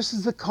so this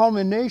is the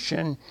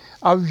culmination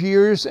of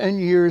years and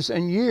years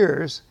and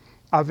years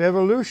of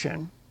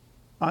evolution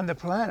on the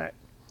planet.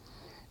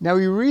 Now,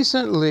 we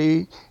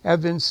recently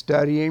have been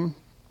studying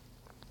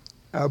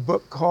a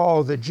book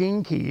called The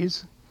Gene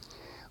Keys,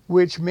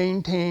 which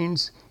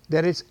maintains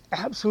that it's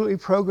absolutely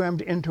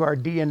programmed into our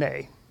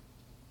DNA,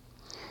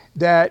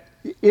 that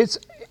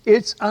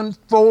it's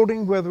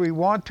unfolding whether we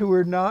want to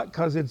or not,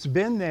 because it's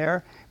been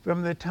there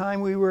from the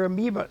time we were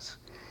amoebas.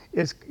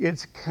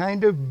 It's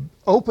kind of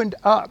opened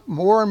up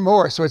more and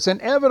more, so it's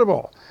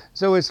inevitable.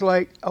 So it's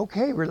like,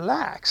 okay,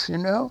 relax, you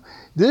know.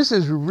 This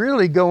is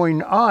really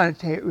going on.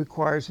 It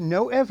requires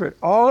no effort.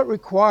 All it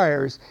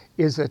requires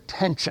is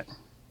attention.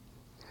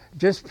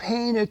 Just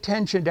paying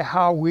attention to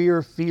how we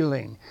are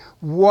feeling,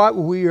 what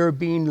we are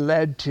being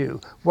led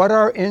to, what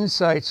our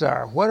insights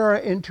are, what our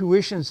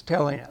intuition's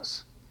telling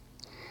us.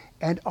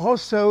 And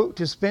also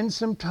to spend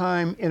some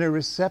time in a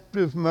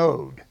receptive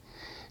mode,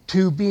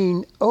 to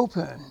being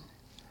open,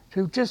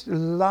 to just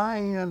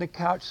lying on the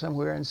couch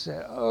somewhere and say,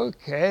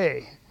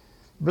 okay,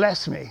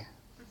 bless me.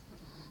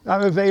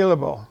 I'm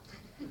available.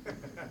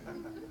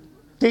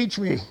 Teach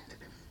me,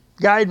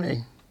 guide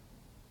me,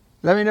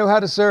 let me know how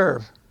to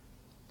serve.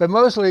 But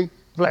mostly,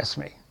 bless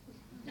me.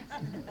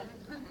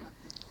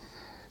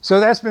 So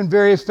that's been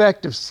very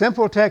effective,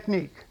 simple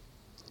technique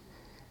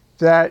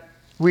that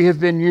we have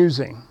been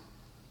using.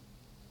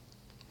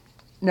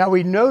 Now,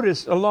 we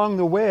noticed along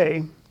the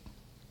way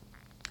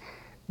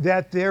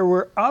that there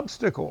were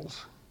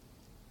obstacles,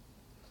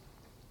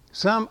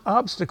 some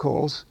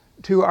obstacles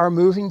to our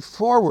moving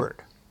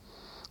forward.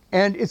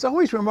 And it's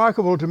always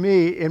remarkable to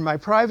me in my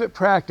private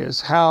practice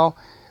how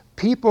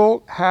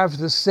people have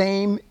the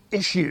same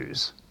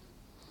issues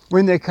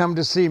when they come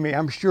to see me.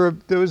 I'm sure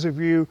those of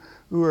you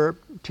who are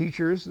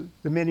teachers,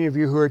 the many of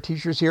you who are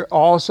teachers here,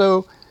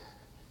 also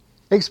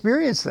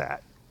experience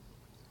that.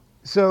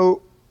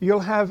 So you'll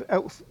have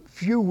a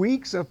few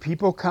weeks of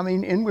people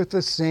coming in with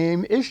the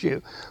same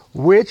issue,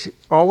 which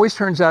always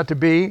turns out to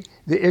be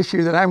the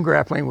issue that I'm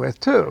grappling with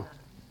too.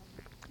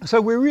 So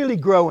we really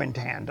grow in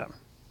tandem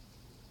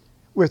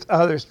with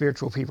other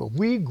spiritual people.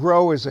 We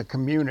grow as a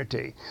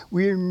community.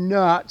 We're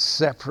not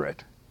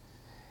separate.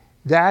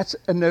 That's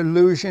an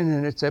illusion,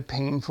 and it's a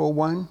painful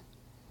one.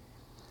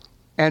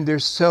 And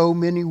there's so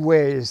many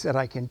ways that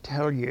I can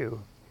tell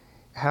you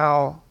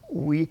how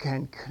we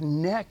can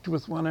connect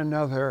with one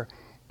another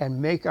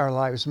and make our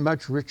lives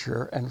much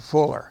richer and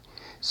fuller.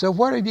 So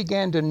what I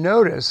began to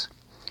notice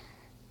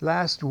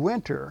last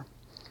winter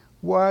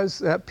was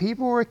that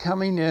people were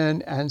coming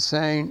in and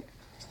saying,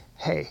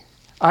 hey,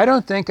 I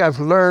don't think I've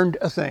learned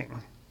a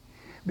thing,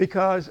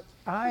 because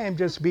I am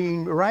just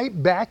being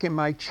right back in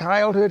my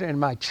childhood and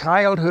my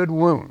childhood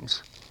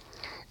wounds.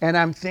 And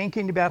I'm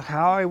thinking about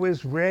how I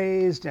was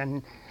raised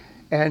and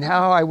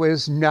how I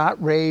was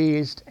not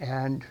raised,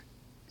 and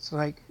it's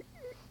like,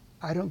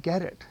 I don't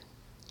get it.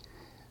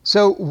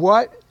 So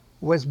what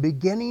was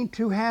beginning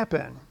to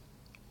happen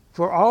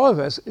for all of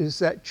us is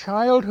that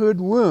childhood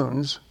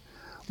wounds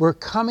were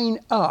coming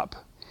up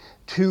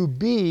to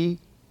be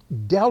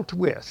dealt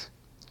with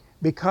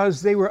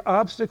because they were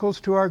obstacles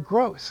to our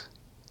growth.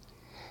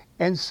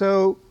 And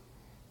so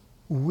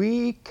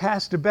we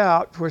cast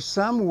about for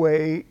some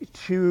way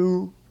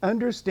to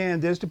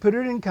understand this, to put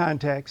it in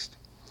context,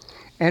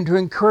 and to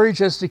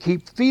encourage us to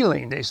keep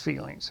feeling these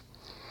feelings.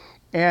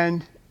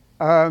 And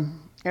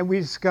we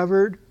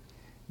discovered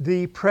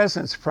the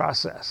presence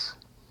process.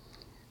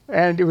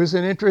 And it was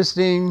an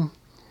interesting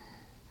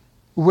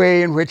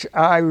way in which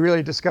I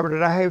really discovered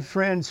it. I have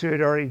friends who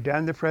had already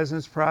done the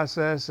presence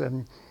process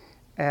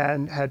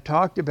and had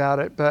talked about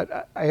it,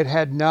 but it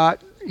had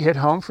not hit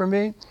home for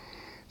me.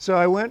 So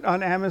I went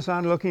on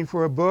Amazon looking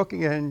for a book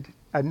and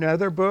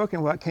another book,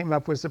 and what came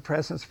up was the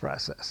presence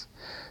process.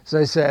 So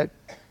I said,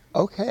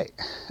 okay,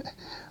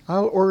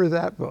 I'll order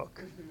that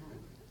book.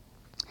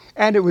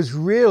 And it was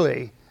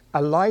really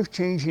a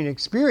life-changing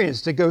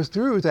experience to go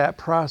through that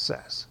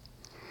process.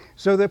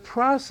 So the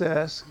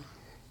process,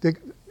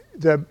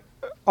 the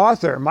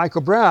author,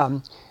 Michael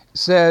Brown,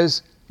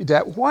 says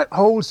that what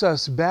holds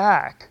us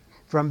back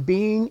from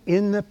being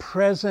in the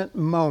present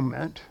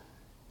moment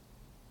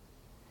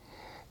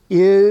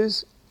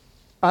is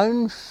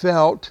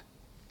unfelt,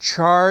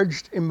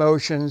 charged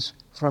emotions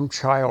from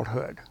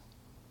childhood.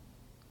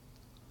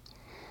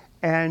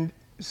 And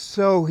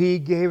so he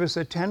gave us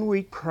a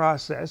 10-week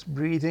process,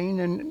 breathing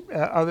and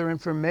other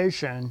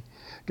information,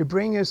 to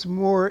bring us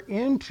more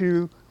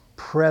into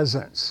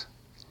presence,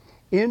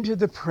 into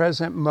the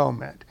present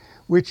moment,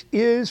 which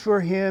is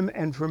for him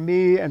and for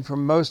me and for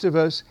most of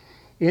us,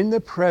 in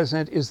the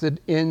present is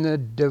in the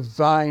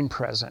divine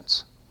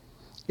presence.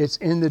 It's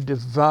in the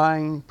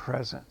divine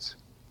presence.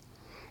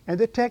 And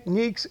the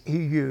techniques he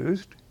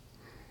used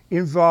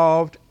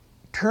involved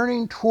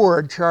turning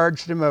toward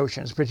charged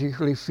emotions,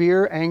 particularly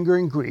fear, anger,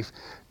 and grief,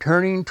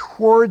 turning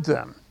toward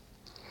them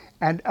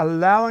and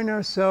allowing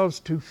ourselves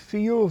to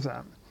feel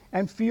them,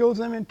 and feel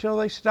them until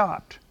they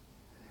stopped.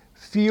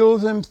 Feel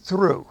them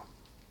through.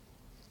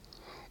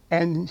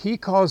 And he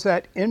calls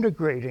that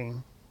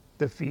integrating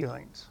the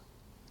feelings.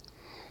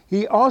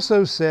 He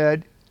also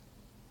said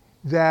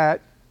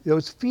that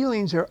those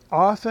feelings are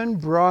often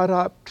brought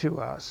up to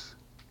us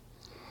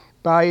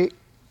by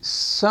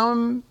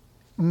some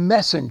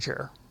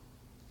messenger,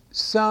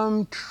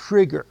 some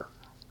trigger,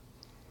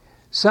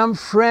 some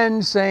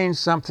friend saying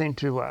something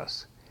to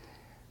us,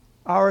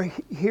 or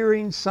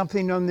hearing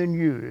something on the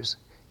news.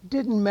 It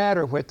didn't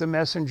matter what the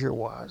messenger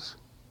was,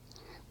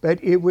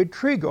 but it would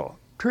trigger.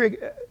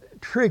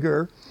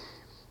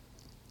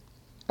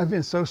 I've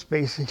been so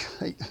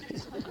spacey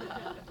lately.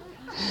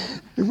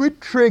 It would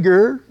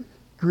trigger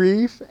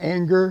grief,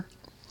 anger,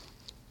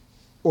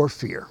 or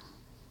fear.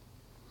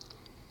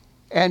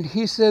 And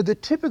he said the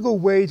typical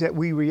way that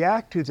we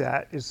react to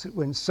that is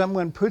when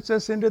someone puts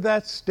us into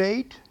that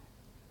state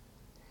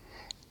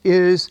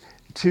is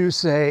to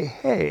say,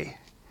 hey,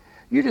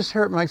 you just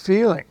hurt my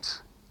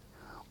feelings.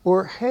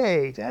 Or,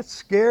 hey, that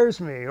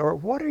scares me. Or,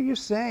 what are you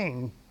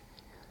saying?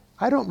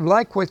 I don't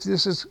like what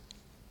this is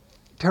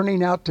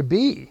turning out to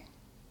be.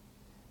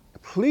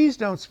 Please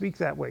don't speak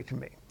that way to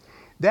me.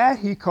 That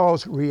he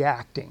calls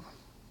reacting.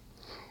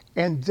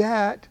 And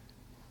that,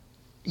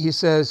 he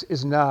says,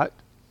 is not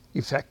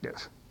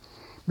effective,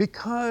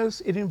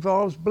 because it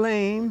involves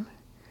blame,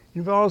 it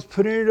involves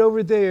putting it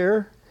over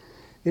there,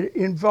 it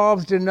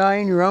involves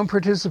denying your own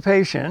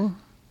participation,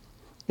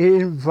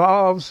 it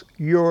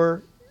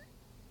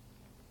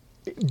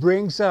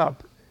brings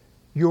up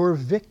your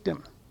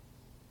victim,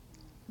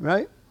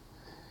 right?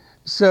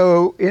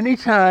 So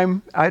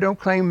anytime I don't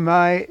claim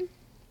my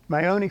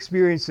own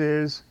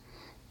experiences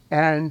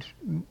and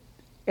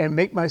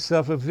make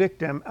myself a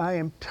victim, I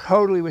am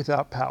totally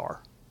without power.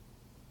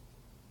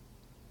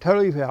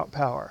 Totally without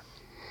power.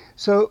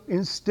 So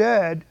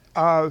instead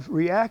of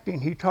reacting,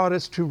 he taught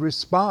us to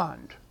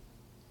respond.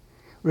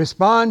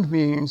 Respond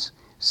means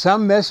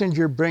some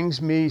messenger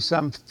brings me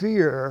some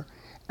fear,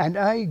 and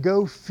I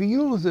go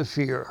feel the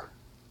fear.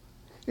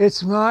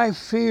 It's my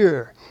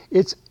fear.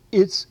 It's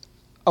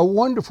a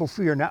wonderful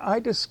fear. Now,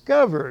 I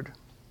discovered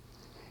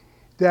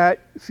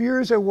that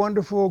fears are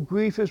wonderful,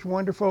 grief is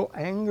wonderful,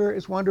 anger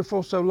is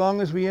wonderful, so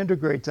long as we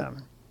integrate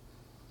them.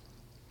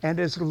 And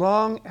as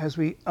long as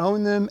we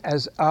own them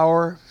as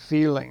our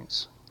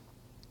feelings.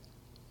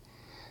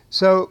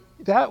 So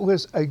that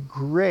was a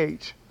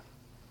great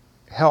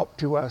help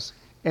to us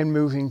in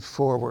moving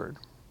forward.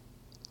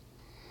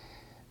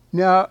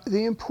 Now,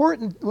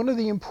 one of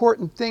the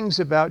important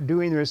things about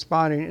doing the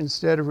responding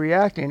instead of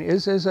reacting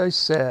is, as I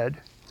said,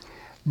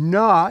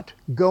 not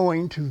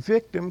going to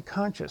victim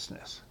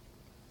consciousness.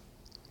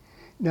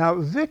 Now,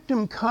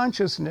 victim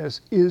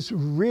consciousness is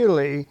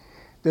really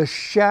the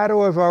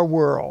shadow of our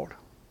world.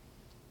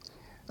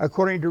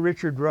 According to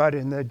Richard Rudd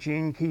in the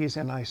Gene Keys,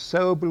 and I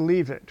so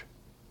believe it.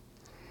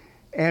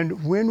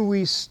 And when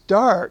we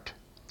start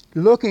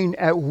looking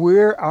at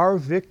where our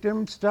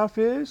victim stuff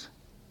is,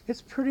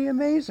 it's pretty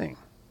amazing.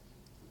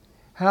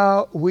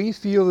 How we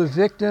feel the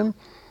victim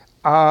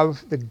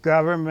of the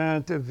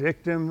government, the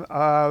victim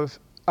of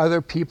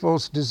other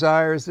people's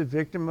desires, the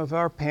victim of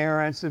our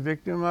parents, the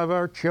victim of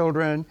our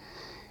children.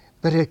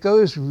 But it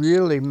goes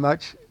really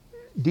much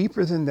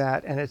deeper than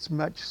that, and it's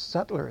much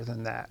subtler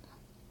than that.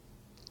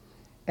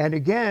 And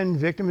again,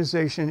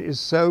 victimization is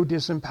so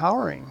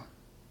disempowering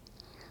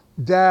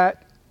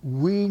that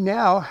we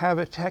now have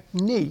a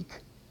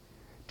technique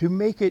to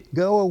make it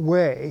go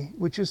away,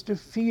 which is to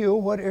feel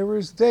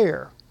whatever's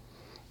there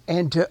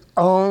and to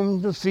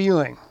own the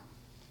feeling.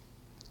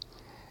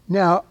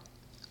 Now,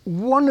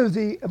 one of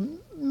the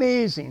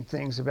amazing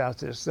things about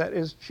this that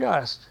is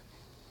just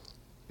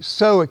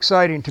so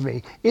exciting to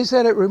me is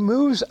that it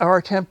removes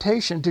our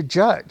temptation to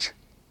judge,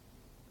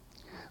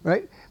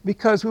 right?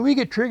 Because when we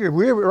get triggered,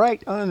 we're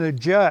right on the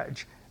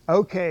judge.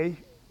 Okay,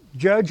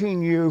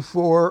 judging you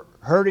for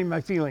hurting my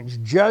feelings,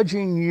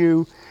 judging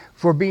you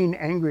for being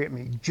angry at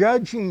me,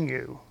 judging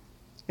you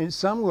in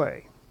some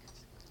way.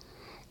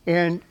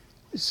 And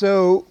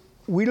so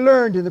we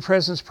learned in the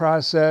presence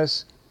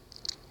process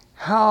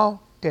how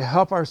to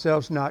help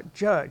ourselves not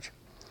judge.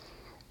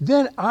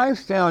 Then I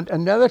found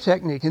another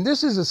technique, and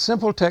this is a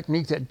simple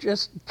technique that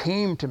just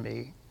came to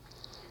me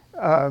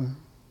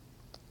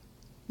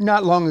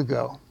not long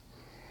ago.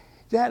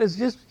 That is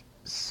just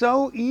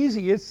so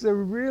easy. It's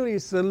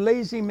the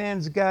lazy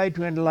man's guide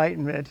to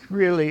enlightenment,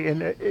 really,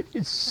 and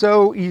it's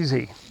so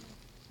easy.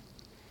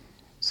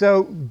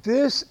 So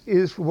this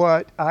is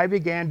what I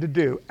began to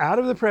do out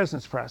of the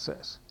presence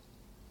process.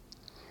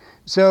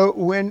 So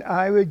when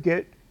I would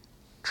get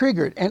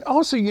triggered, and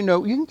also, you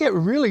can get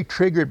really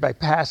triggered by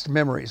past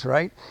memories,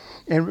 right?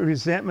 And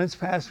resentments,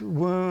 past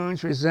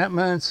wounds,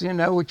 resentments,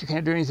 which you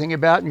can't do anything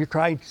about, and you're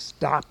trying to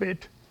stop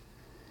it.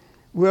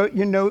 Well,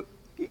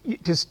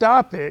 to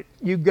stop it,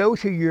 you go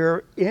to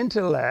your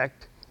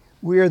intellect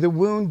where the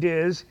wound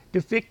is to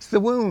fix the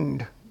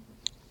wound.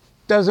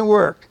 Doesn't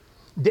work.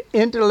 The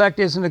intellect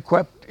isn't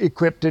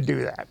equipped to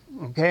do that.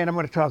 Okay, and I'm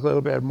going to talk a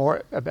little bit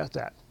more about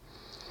that.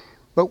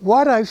 But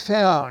what I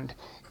found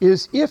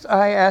is if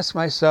I ask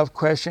myself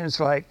questions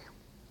like,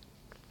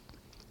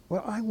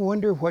 well, I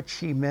wonder what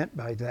she meant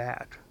by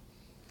that.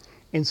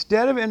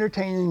 Instead of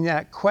entertaining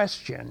that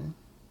question,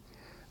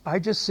 I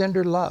just send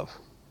her love.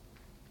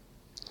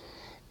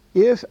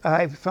 If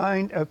I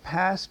find a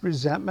past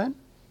resentment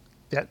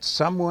that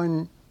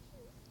someone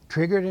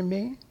triggered in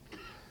me,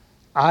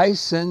 I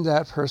send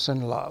that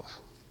person love.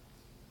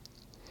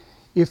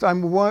 If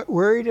I'm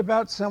worried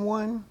about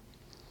someone,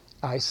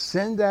 I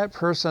send that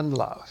person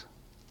love.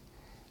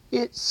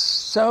 It's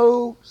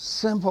so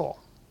simple.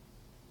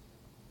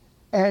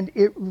 And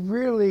it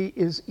really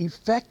is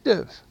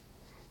effective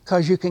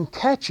because you can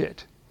catch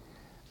it.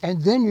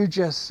 And then you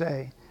just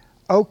say,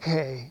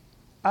 okay,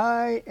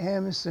 I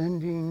am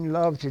sending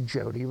love to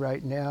Jody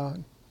right now.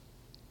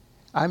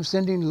 I'm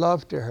sending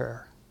love to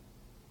her.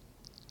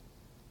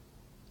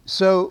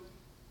 So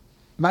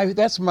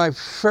that's my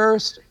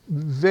first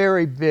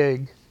very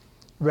big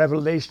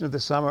revelation of the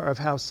summer of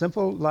how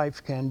simple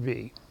life can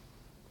be.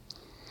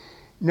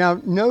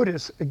 Now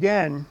notice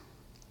again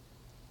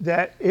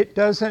that it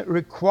doesn't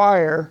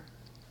require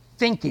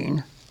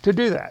thinking to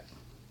do that.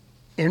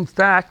 In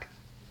fact,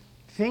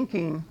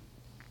 thinking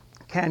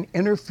can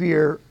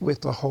interfere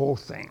with the whole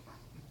thing.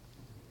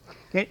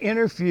 Can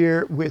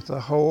interfere with the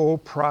whole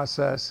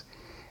process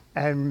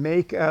and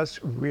make us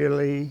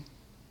really,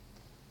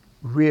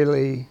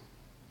 really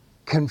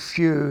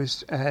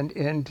confused and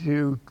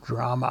into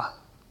drama.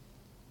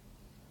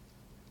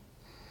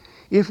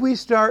 If I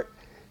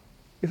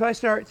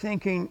start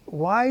thinking,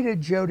 why did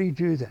Jody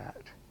do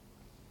that?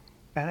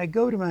 And I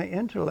go to my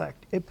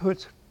intellect, it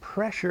puts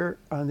pressure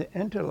on the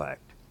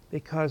intellect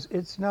because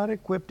it's not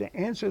equipped to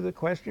answer the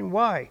question,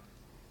 why?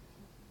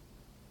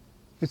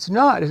 It's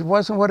not. It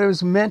wasn't what it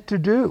was meant to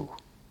do.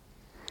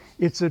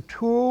 It's a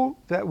tool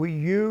that we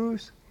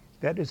use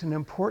that is an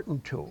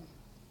important tool.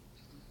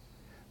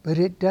 But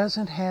it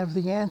doesn't have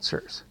the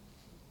answers.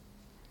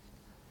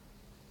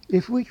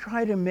 If we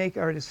try to make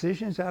our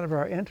decisions out of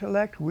our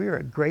intellect, we're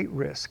at great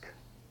risk.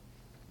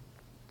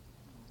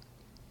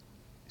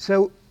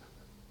 So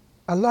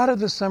a lot of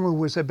the summer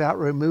was about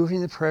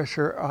removing the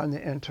pressure on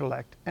the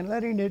intellect and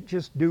letting it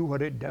just do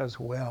what it does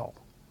well.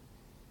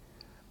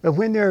 But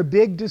when there are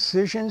big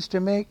decisions to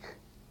make,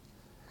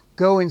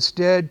 go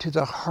instead to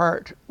the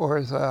heart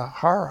or the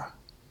hara,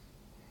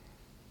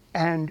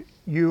 and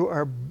you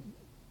are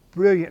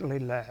brilliantly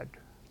led.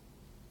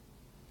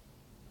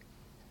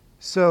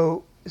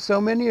 So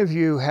many of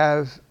you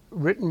have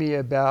written me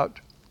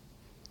about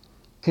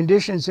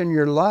conditions in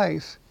your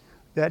life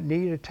that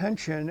need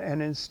attention,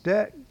 and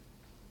instead,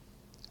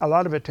 a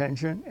lot of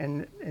attention,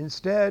 and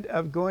instead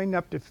of going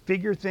up to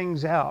figure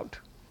things out,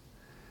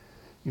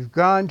 you've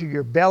gone to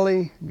your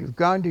belly, you've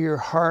gone to your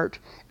heart,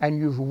 and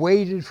you've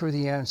waited for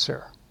the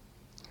answer.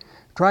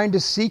 Trying to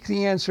seek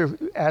the answer,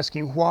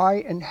 asking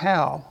why and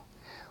how.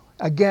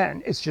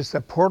 Again, it's just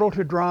a portal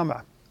to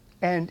drama.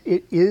 And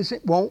you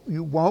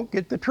won't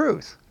get the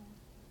truth.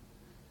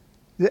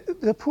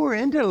 The poor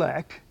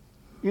intellect,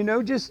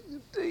 just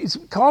it's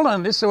called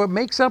on this, so it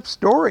makes up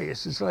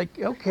stories. It's like,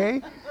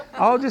 okay,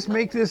 I'll just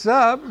make this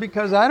up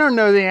because I don't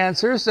know the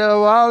answer,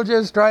 so I'll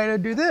just try to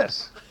do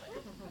this.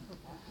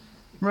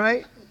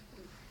 Right?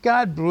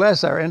 God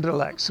bless our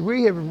intellects.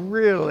 We have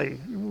really,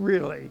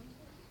 really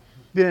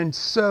been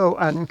so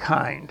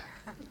unkind.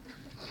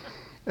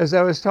 As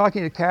I was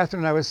talking to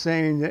Catherine, I was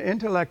saying the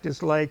intellect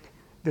is like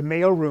the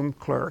mailroom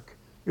clerk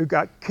who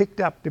got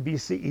kicked up to be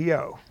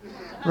CEO,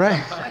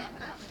 right?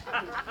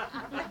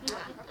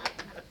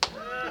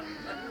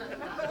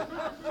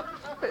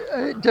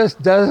 It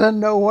just doesn't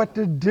know what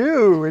to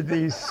do with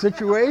these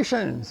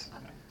situations.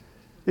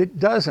 It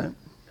doesn't.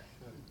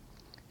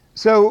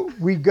 So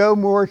we go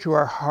more to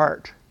our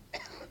heart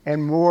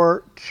and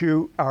more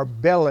to our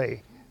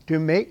belly to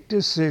make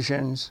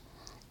decisions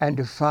and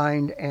to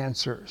find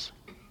answers.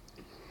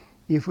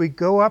 If we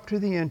go up to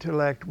the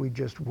intellect, we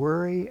just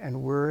worry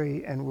and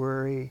worry and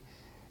worry,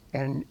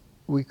 and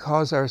we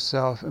cause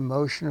ourselves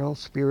emotional,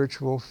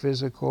 spiritual,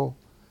 physical,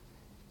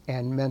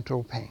 and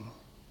mental pain.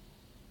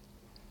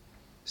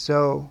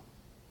 So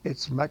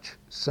it's much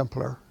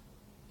simpler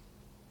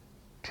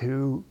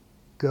to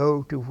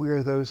go to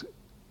where those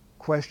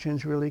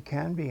questions really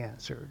can be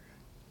answered.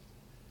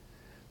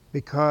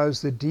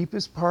 Because the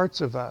deepest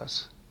parts of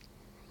us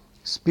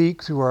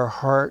speak through our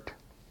heart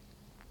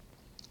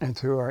and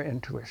through our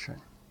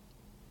intuition.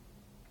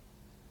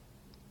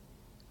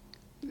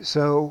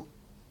 So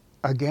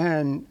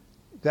again,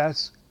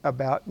 that's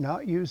about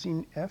not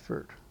using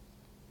effort,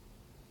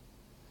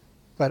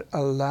 but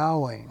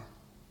allowing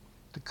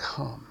to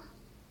come.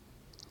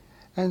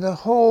 And the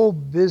whole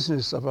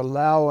business of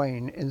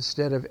allowing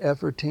instead of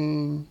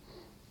efforting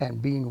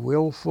and being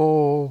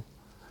willful,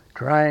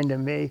 trying to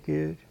make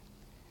it,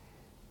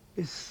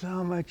 is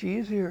so much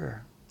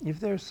easier. If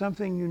there's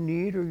something you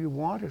need or you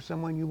want, or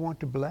someone you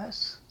want to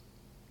bless,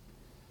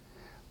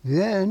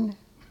 then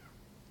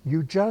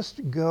you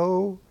just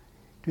go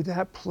to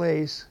that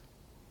place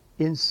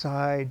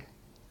inside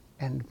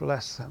and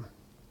bless them.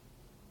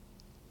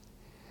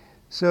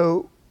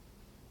 So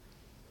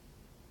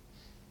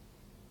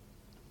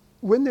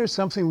when there's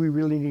something we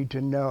really need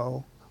to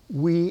know,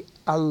 we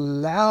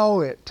allow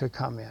it to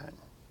come in.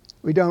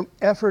 We don't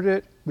effort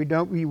it, we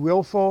don't be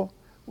willful,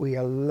 we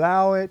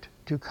allow it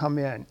to come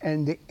in.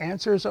 And the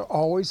answers are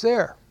always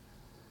there.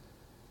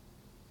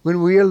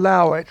 When we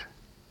allow it,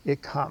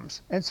 it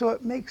comes. And so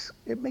it makes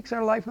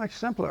our life much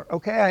simpler.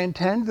 Okay, I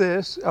intend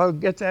this, I'll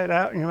get that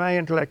out, and my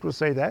intellect will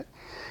say that.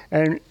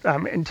 And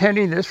I'm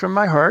intending this from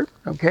my heart,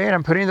 okay, and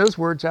I'm putting those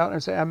words out and I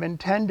say, I'm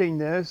intending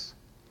this.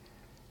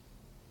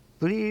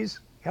 Please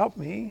help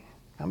me,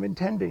 I'm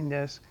intending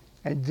this.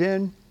 And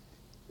then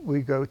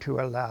we go to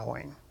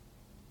allowing.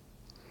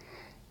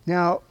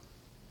 Now,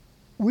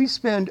 we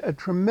spend a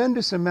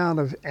tremendous amount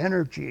of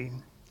energy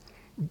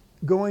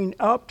going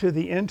up to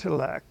the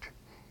intellect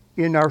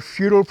in our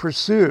futile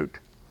pursuit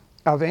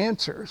of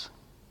answers.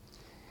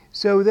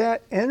 So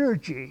that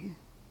energy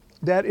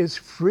that is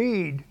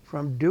freed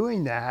from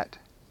doing that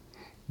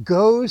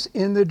goes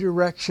in the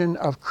direction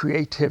of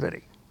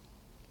creativity.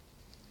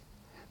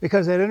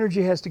 Because that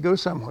energy has to go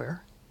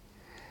somewhere,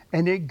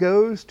 and it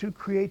goes to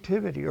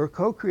creativity or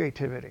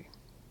co-creativity.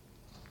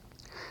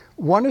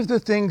 One of the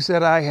things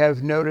that I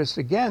have noticed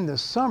again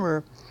this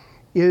summer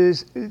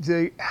is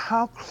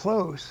how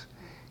close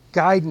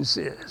guidance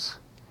is.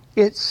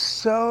 It's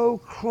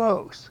so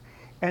close,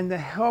 and the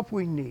help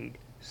we need,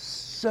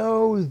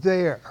 so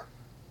there.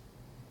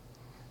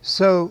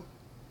 So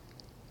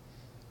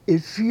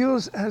it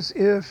feels as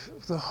if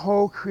the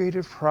whole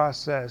creative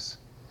process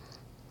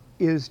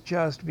is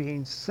just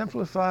being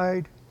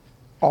simplified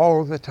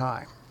all the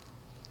time.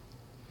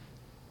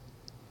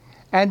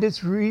 And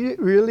it's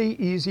really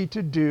easy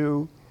to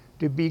do,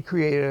 to be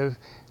creative,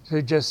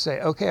 to just say,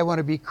 okay, I want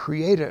to be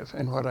creative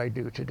in what I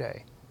do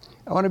today.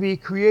 I want to be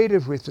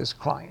creative with this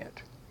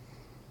client.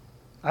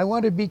 I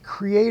want to be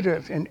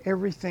creative in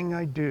everything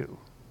I do.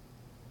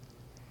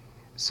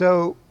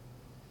 So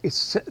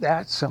it's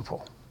that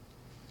simple.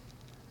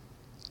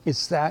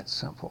 It's that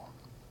simple.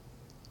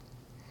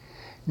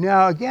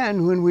 Now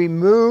again, when we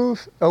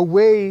move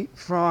away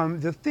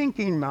from the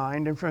thinking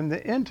mind and from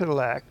the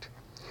intellect,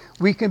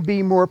 we can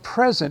be more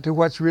present to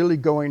what's really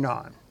going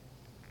on.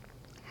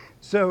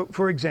 So,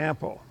 for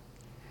example,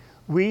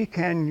 we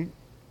can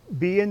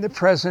be in the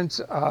presence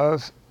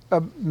of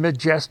a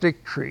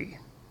majestic tree,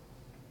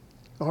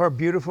 or a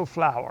beautiful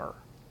flower,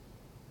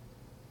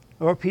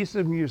 or a piece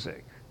of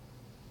music.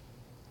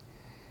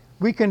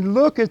 We can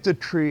look at the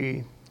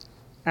tree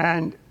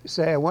and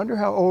say, I wonder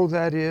how old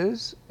that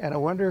is, and I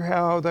wonder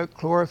how the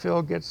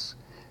chlorophyll gets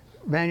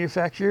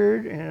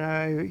manufactured,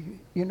 and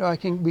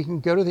we can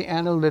go to the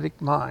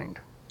analytic mind.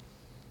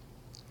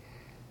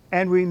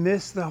 And we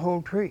miss the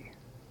whole tree.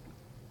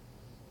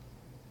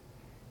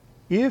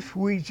 If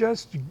we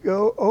just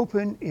go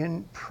open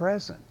in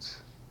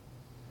presence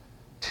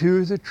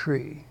to the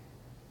tree,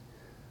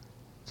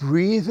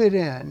 breathe it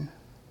in,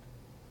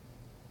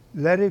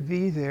 let it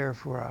be there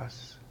for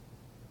us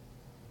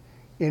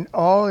in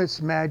all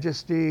its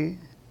majesty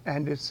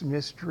and its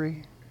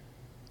mystery,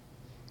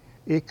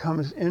 it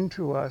comes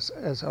into us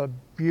as a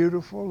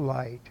beautiful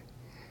light,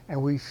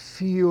 and we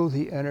feel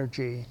the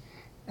energy,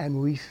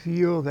 and we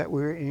feel that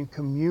we're in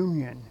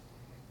communion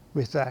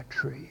with that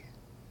tree.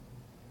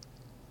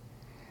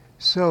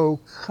 So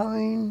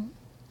coming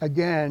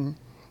again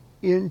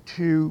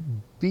into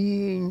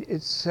being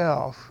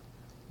itself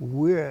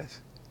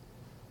with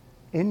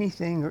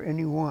anything or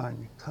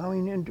anyone,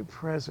 coming into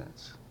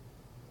presence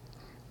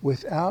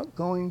without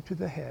going to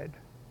the head,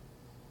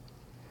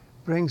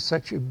 brings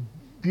such a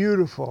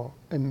beautiful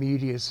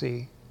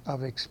immediacy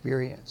of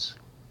experience.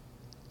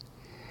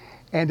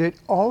 And it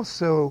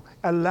also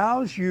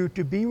allows you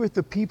to be with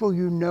the people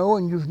you know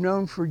and you've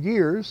known for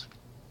years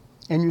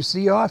and you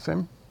see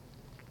often,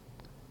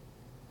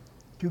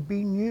 to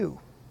be new.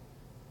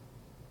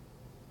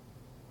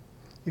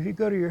 If you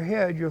go to your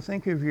head, you'll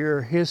think of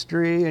your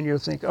history and you'll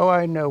think, oh,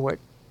 I know what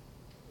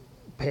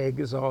Peg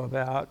is all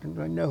about, and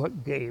I know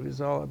what Gabe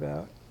is all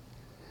about.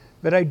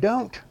 But I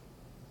don't.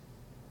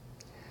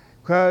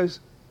 Because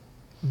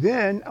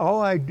then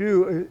all I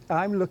do is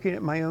I'm looking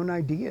at my own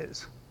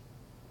ideas.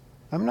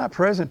 I'm not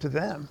present to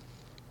them.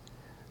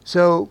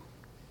 So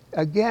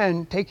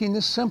again, taking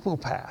the simple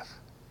path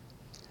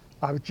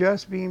of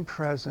just being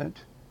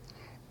present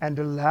and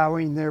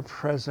allowing their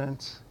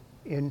presence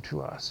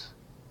into us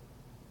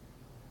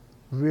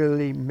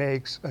really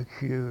makes a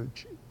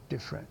huge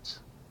difference.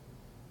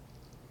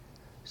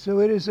 So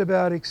it is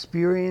about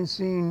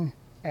experiencing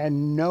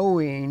and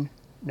knowing,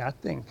 not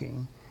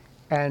thinking,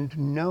 and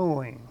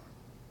knowing,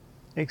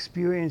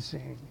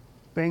 experiencing,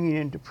 bringing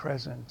into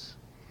presence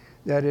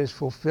that is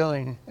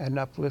fulfilling and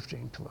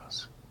uplifting to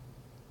us.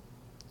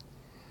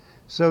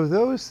 So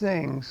those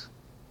things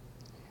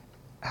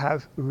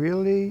have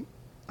really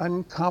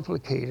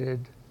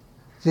uncomplicated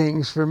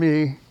things for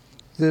me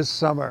this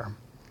summer.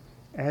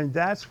 And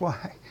that's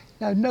why,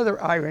 now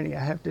another irony,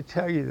 I have to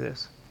tell you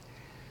this.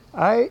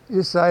 I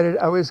decided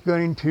I was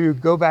going to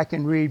go back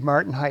and read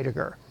Martin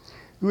Heidegger,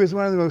 who is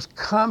one of the most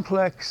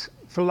complex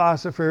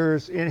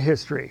philosophers in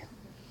history.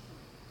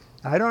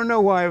 I don't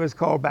know why I was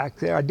called back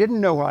there. I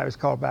didn't know why I was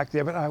called back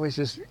there, but I was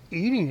just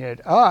eating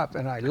it up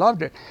and I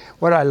loved it.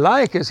 What I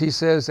like is he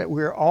says that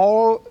we're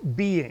all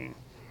being.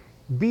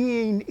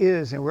 Being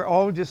is, and we're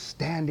all just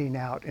standing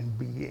out and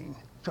being.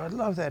 So I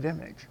love that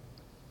image.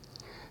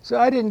 So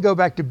I didn't go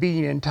back to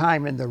being in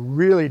time and the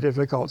really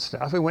difficult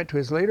stuff. I went to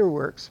his later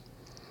works,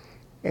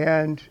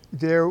 and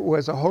there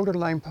was a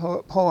Holderline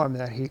poem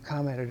that he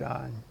commented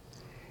on.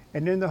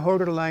 And in the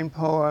Holderline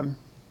poem,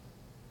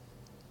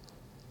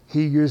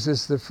 he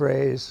uses the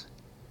phrase,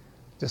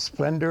 the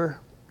splendor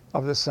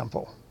of the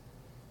simple.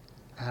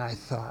 And I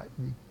thought,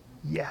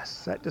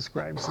 yes, that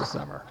describes the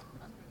summer.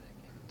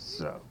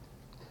 So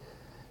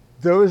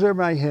those are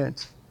my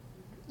hints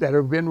that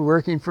have been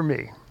working for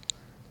me.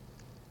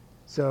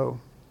 So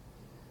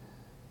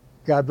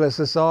God bless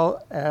us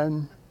all,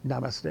 and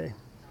namaste.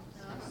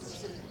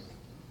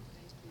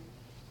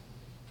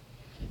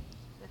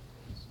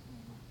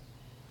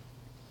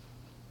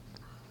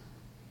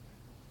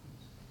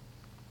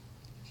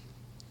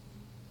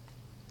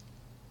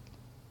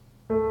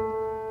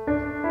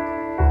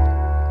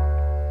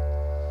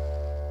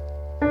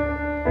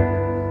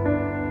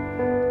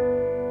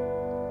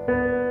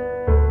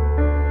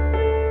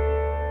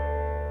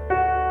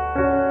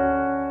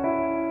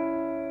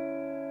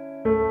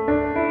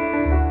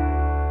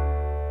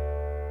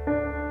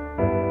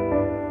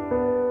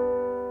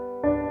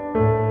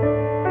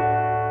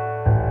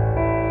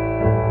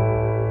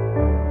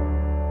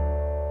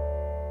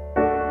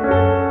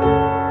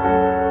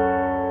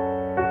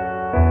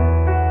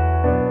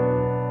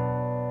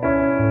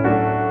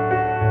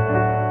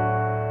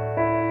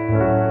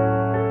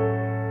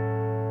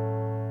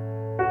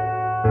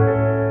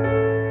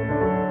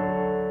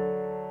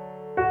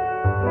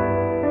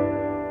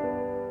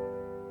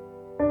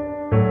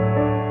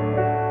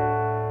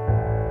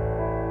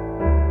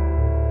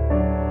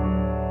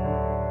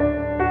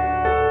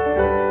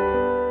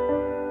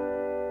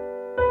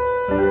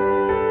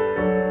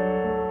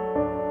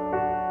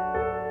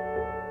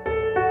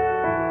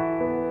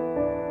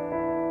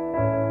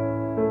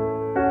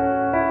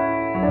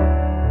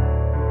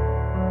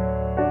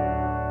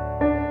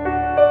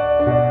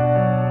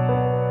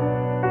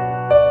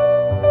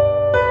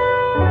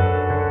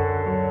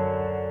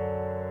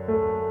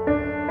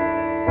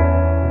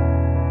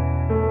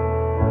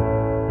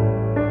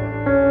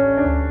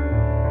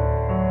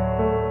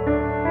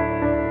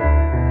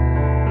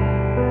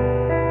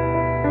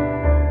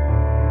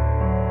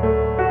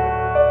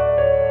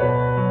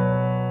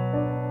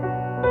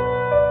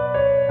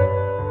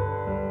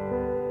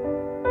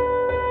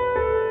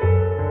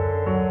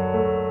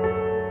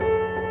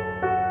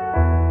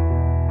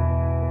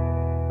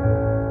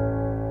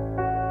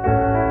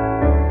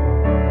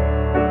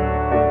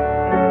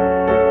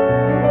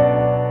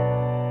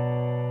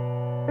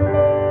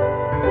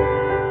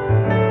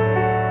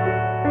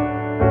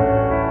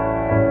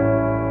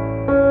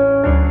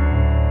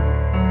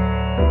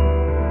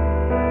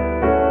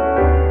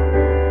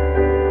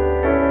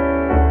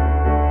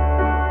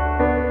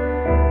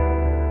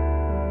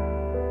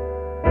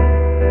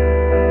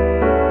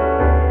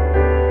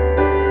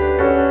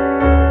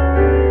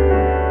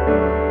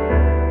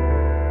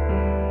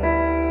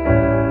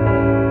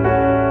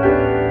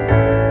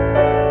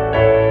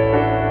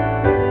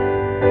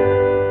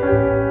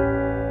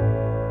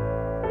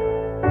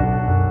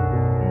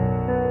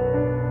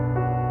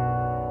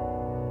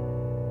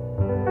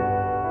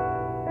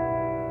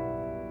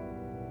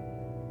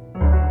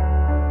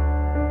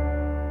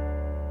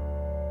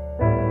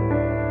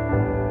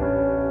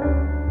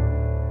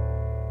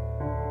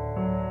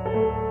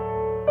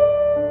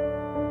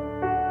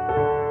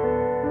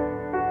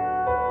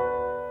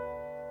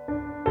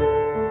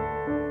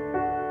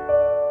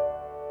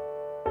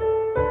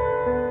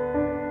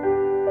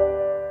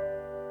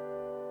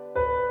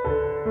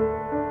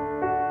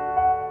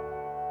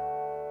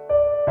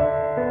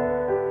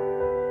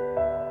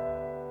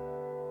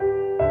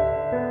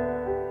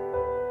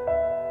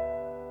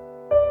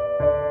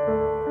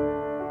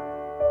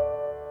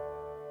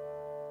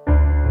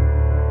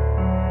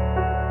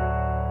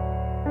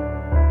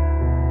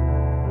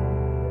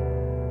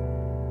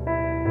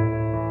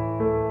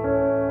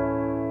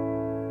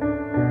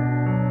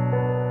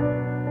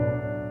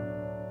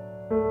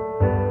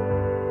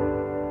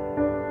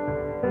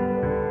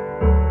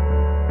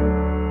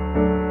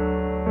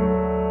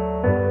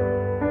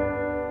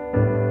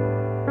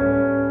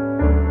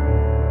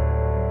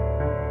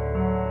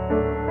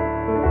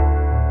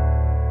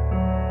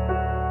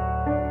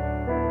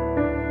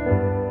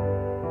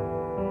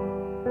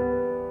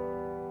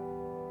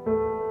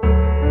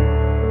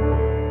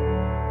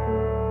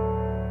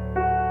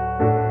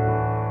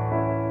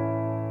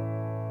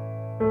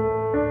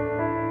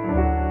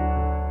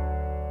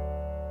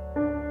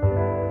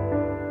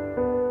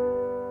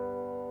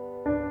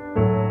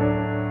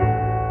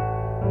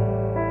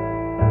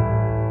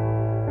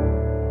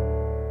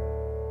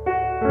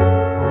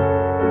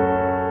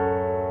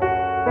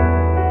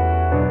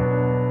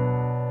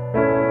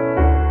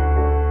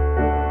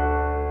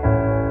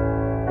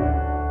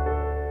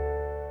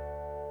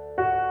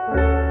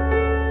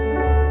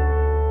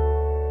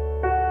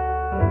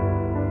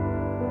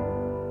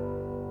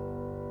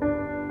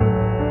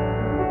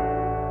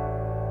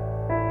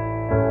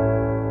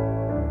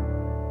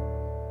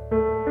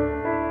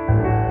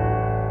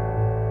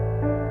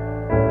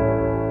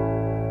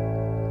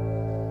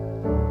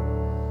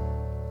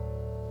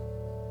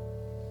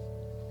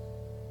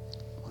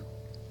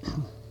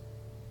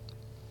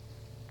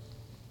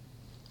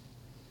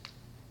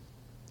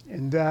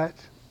 that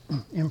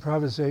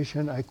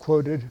improvisation, I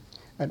quoted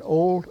an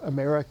old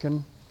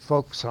American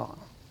folk song,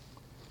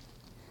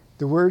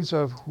 the words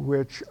of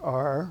which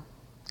are,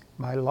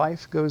 "My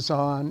life goes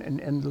on an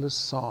endless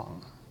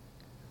song,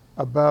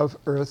 above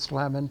earth's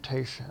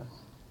lamentation.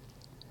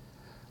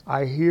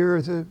 I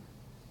hear the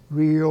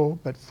real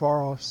but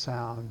far-off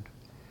sound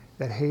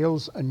that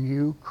hails a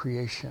new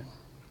creation.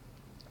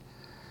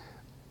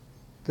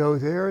 Though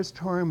there is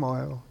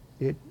turmoil,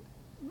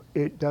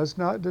 it does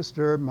not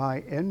disturb my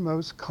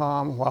inmost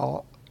calm,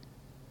 while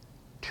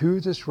to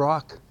this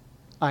rock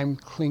I'm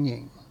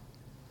clinging.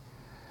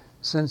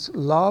 Since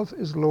love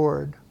is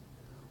Lord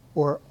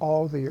o'er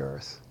all the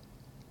earth,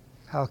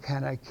 how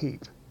can I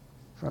keep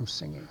from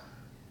singing?"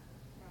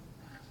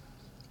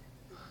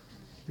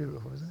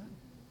 Beautiful, isn't it?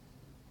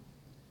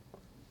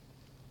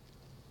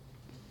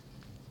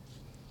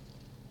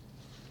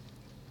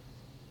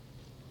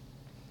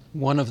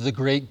 One of the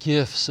great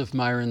gifts of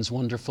Myron's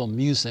wonderful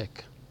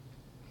music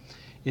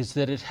is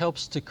that it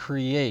helps to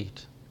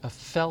create a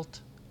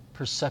felt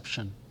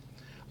perception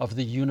of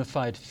the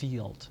unified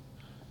field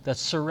that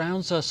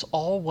surrounds us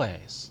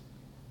always,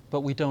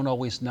 but we don't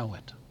always know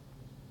it.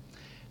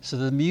 So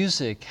the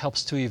music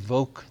helps to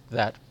evoke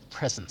that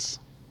presence.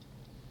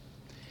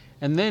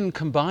 And then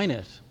combine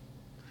it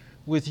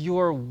with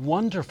your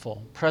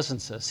wonderful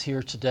presences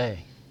here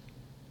today.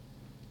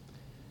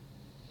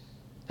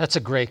 That's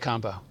a great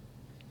combo.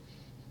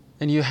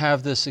 And you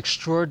have this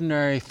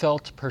extraordinary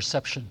felt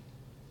perception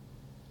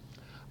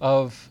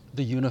of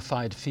the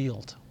unified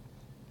field.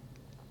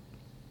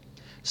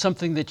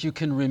 Something that you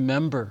can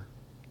remember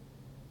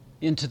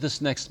into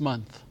this next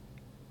month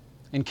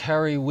and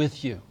carry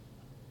with you,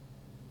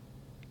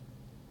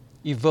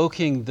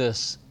 evoking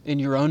this in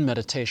your own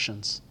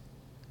meditations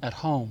at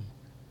home.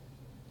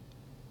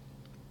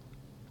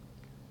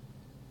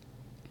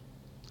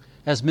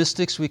 As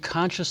mystics, we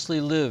consciously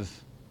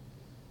live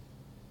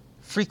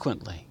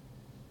frequently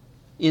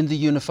in the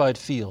unified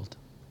field,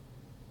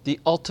 the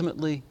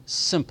ultimately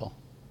simple,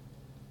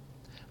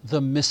 the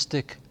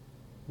mystic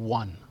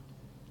one.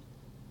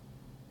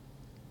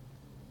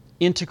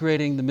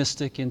 Integrating the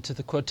mystic into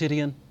the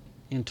quotidian,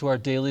 into our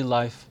daily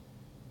life.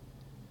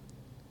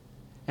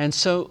 And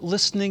so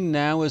listening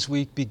now as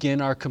we begin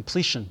our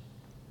completion,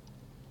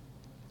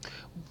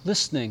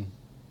 listening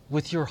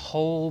with your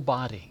whole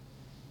body,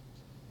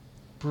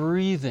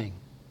 breathing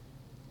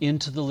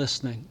into the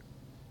listening,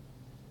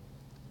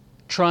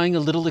 trying a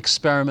little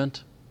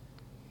experiment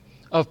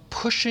of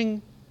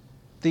pushing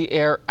the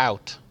air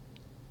out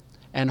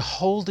and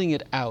holding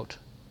it out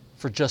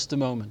for just a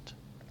moment,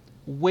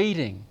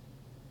 waiting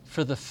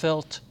for the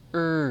felt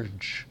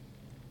urge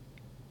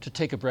to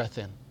take a breath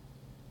in.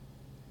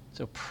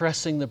 So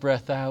pressing the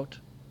breath out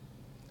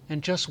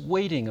and just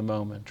waiting a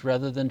moment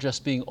rather than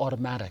just being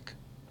automatic.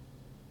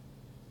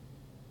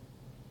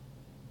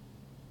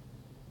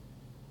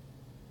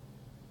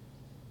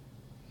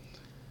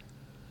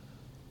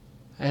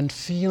 And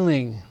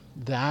feeling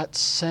that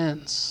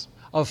sense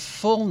of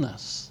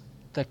fullness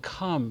that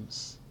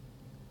comes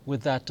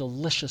with that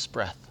delicious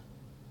breath.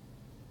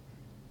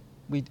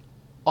 We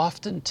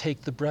often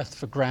take the breath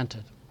for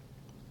granted.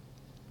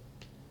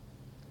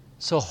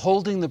 So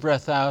holding the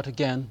breath out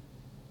again,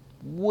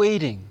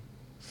 waiting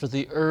for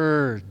the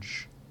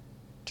urge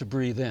to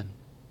breathe in.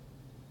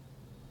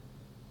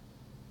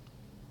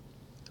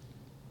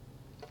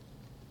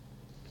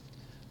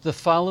 The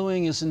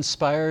following is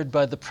inspired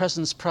by the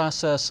presence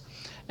process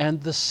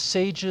and the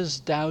sages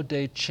Tao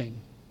Te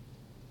Ching.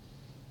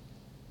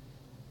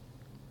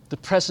 The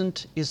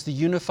present is the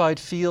unified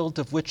field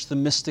of which the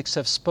mystics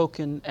have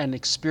spoken and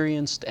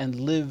experienced and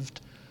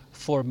lived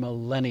for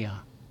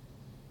millennia.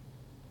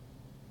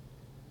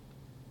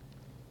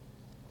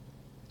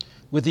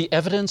 With the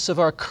evidence of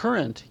our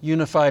current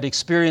unified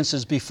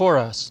experiences before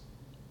us,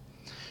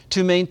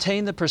 to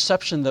maintain the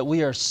perception that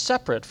we are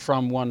separate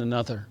from one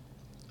another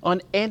on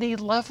any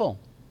level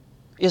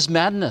is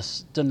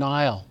madness,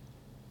 denial,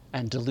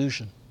 and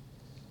delusion.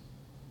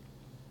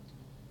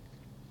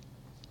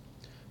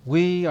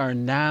 We are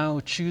now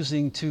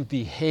choosing to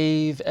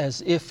behave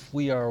as if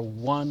we are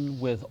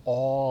one with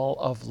all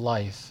of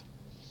life.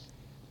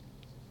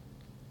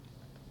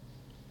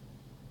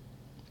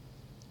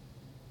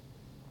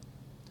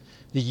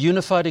 The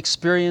unified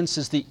experience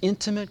is the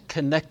intimate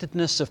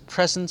connectedness of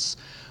presence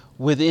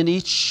within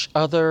each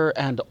other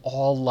and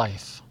all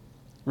life,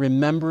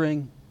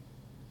 remembering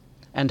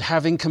and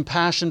having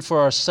compassion for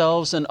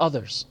ourselves and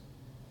others,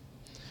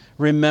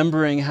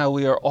 remembering how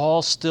we are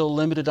all still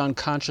limited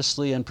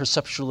unconsciously and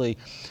perceptually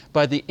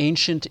by the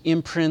ancient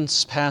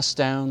imprints passed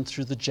down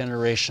through the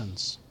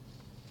generations.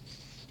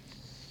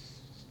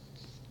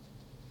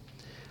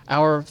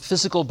 Our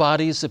physical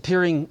bodies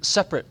appearing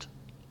separate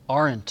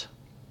aren't.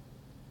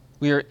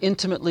 We are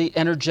intimately,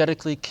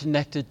 energetically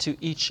connected to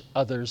each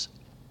other's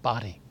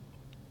body.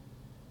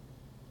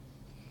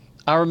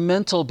 Our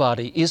mental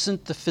body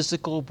isn't the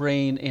physical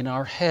brain in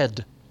our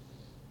head.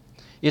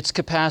 Its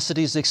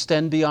capacities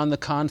extend beyond the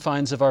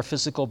confines of our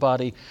physical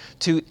body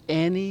to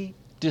any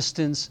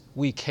distance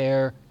we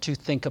care to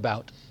think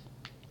about.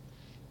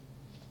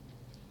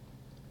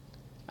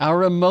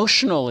 Our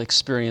emotional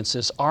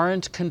experiences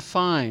aren't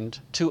confined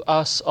to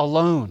us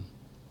alone.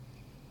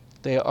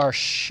 They are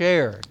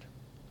shared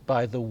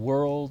by the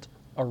world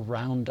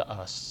around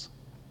us.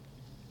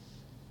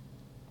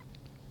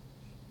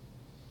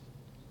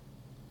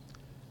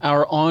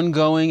 Our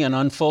ongoing and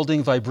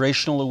unfolding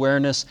vibrational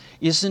awareness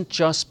isn't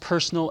just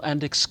personal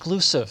and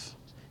exclusive.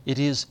 It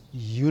is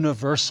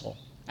universal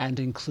and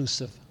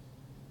inclusive.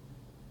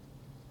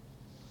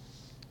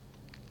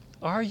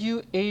 Are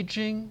you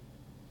aging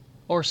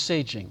or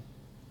saging?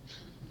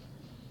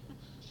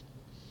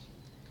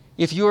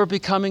 If you are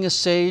becoming a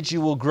sage,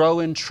 you will grow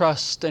in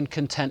trust and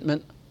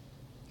contentment.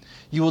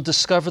 You will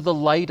discover the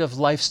light of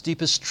life's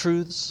deepest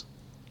truths.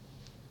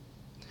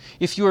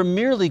 If you are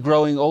merely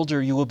growing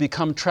older, you will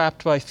become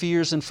trapped by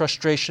fears and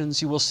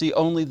frustrations. You will see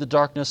only the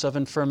darkness of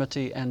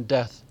infirmity and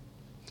death.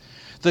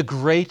 The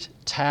great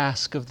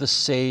task of the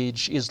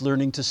sage is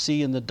learning to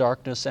see in the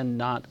darkness and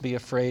not be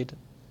afraid.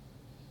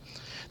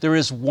 There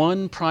is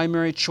one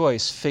primary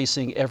choice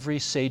facing every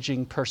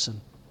saging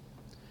person.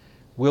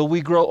 Will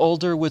we grow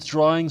older,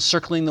 withdrawing,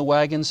 circling the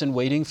wagons, and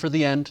waiting for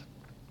the end?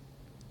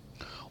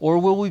 Or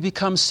will we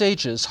become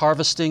sages,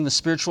 harvesting the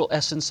spiritual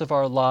essence of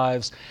our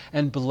lives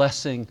and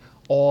blessing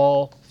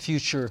all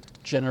future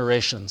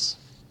generations?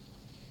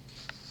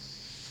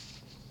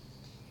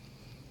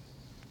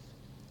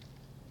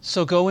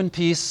 So go in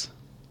peace,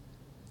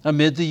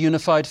 amid the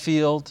unified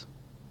field,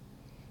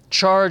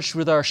 charged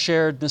with our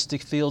shared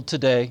mystic field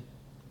today,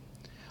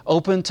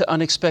 open to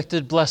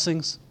unexpected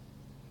blessings,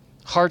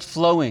 heart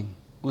flowing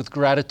with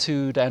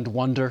gratitude and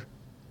wonder.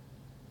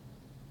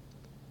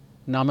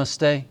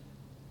 Namaste.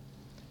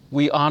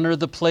 We honor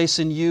the place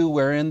in you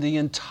wherein the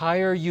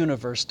entire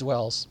universe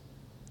dwells.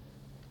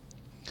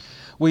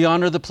 We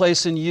honor the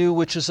place in you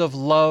which is of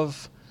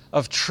love,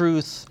 of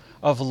truth,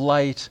 of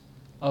light,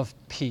 of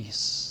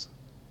peace.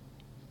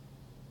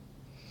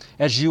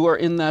 As you are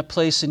in that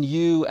place in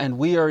you and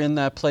we are in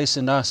that place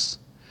in us,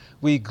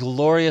 we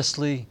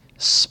gloriously,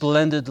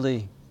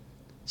 splendidly,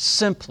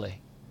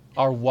 simply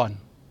are one.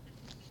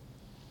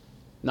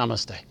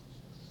 Namaste.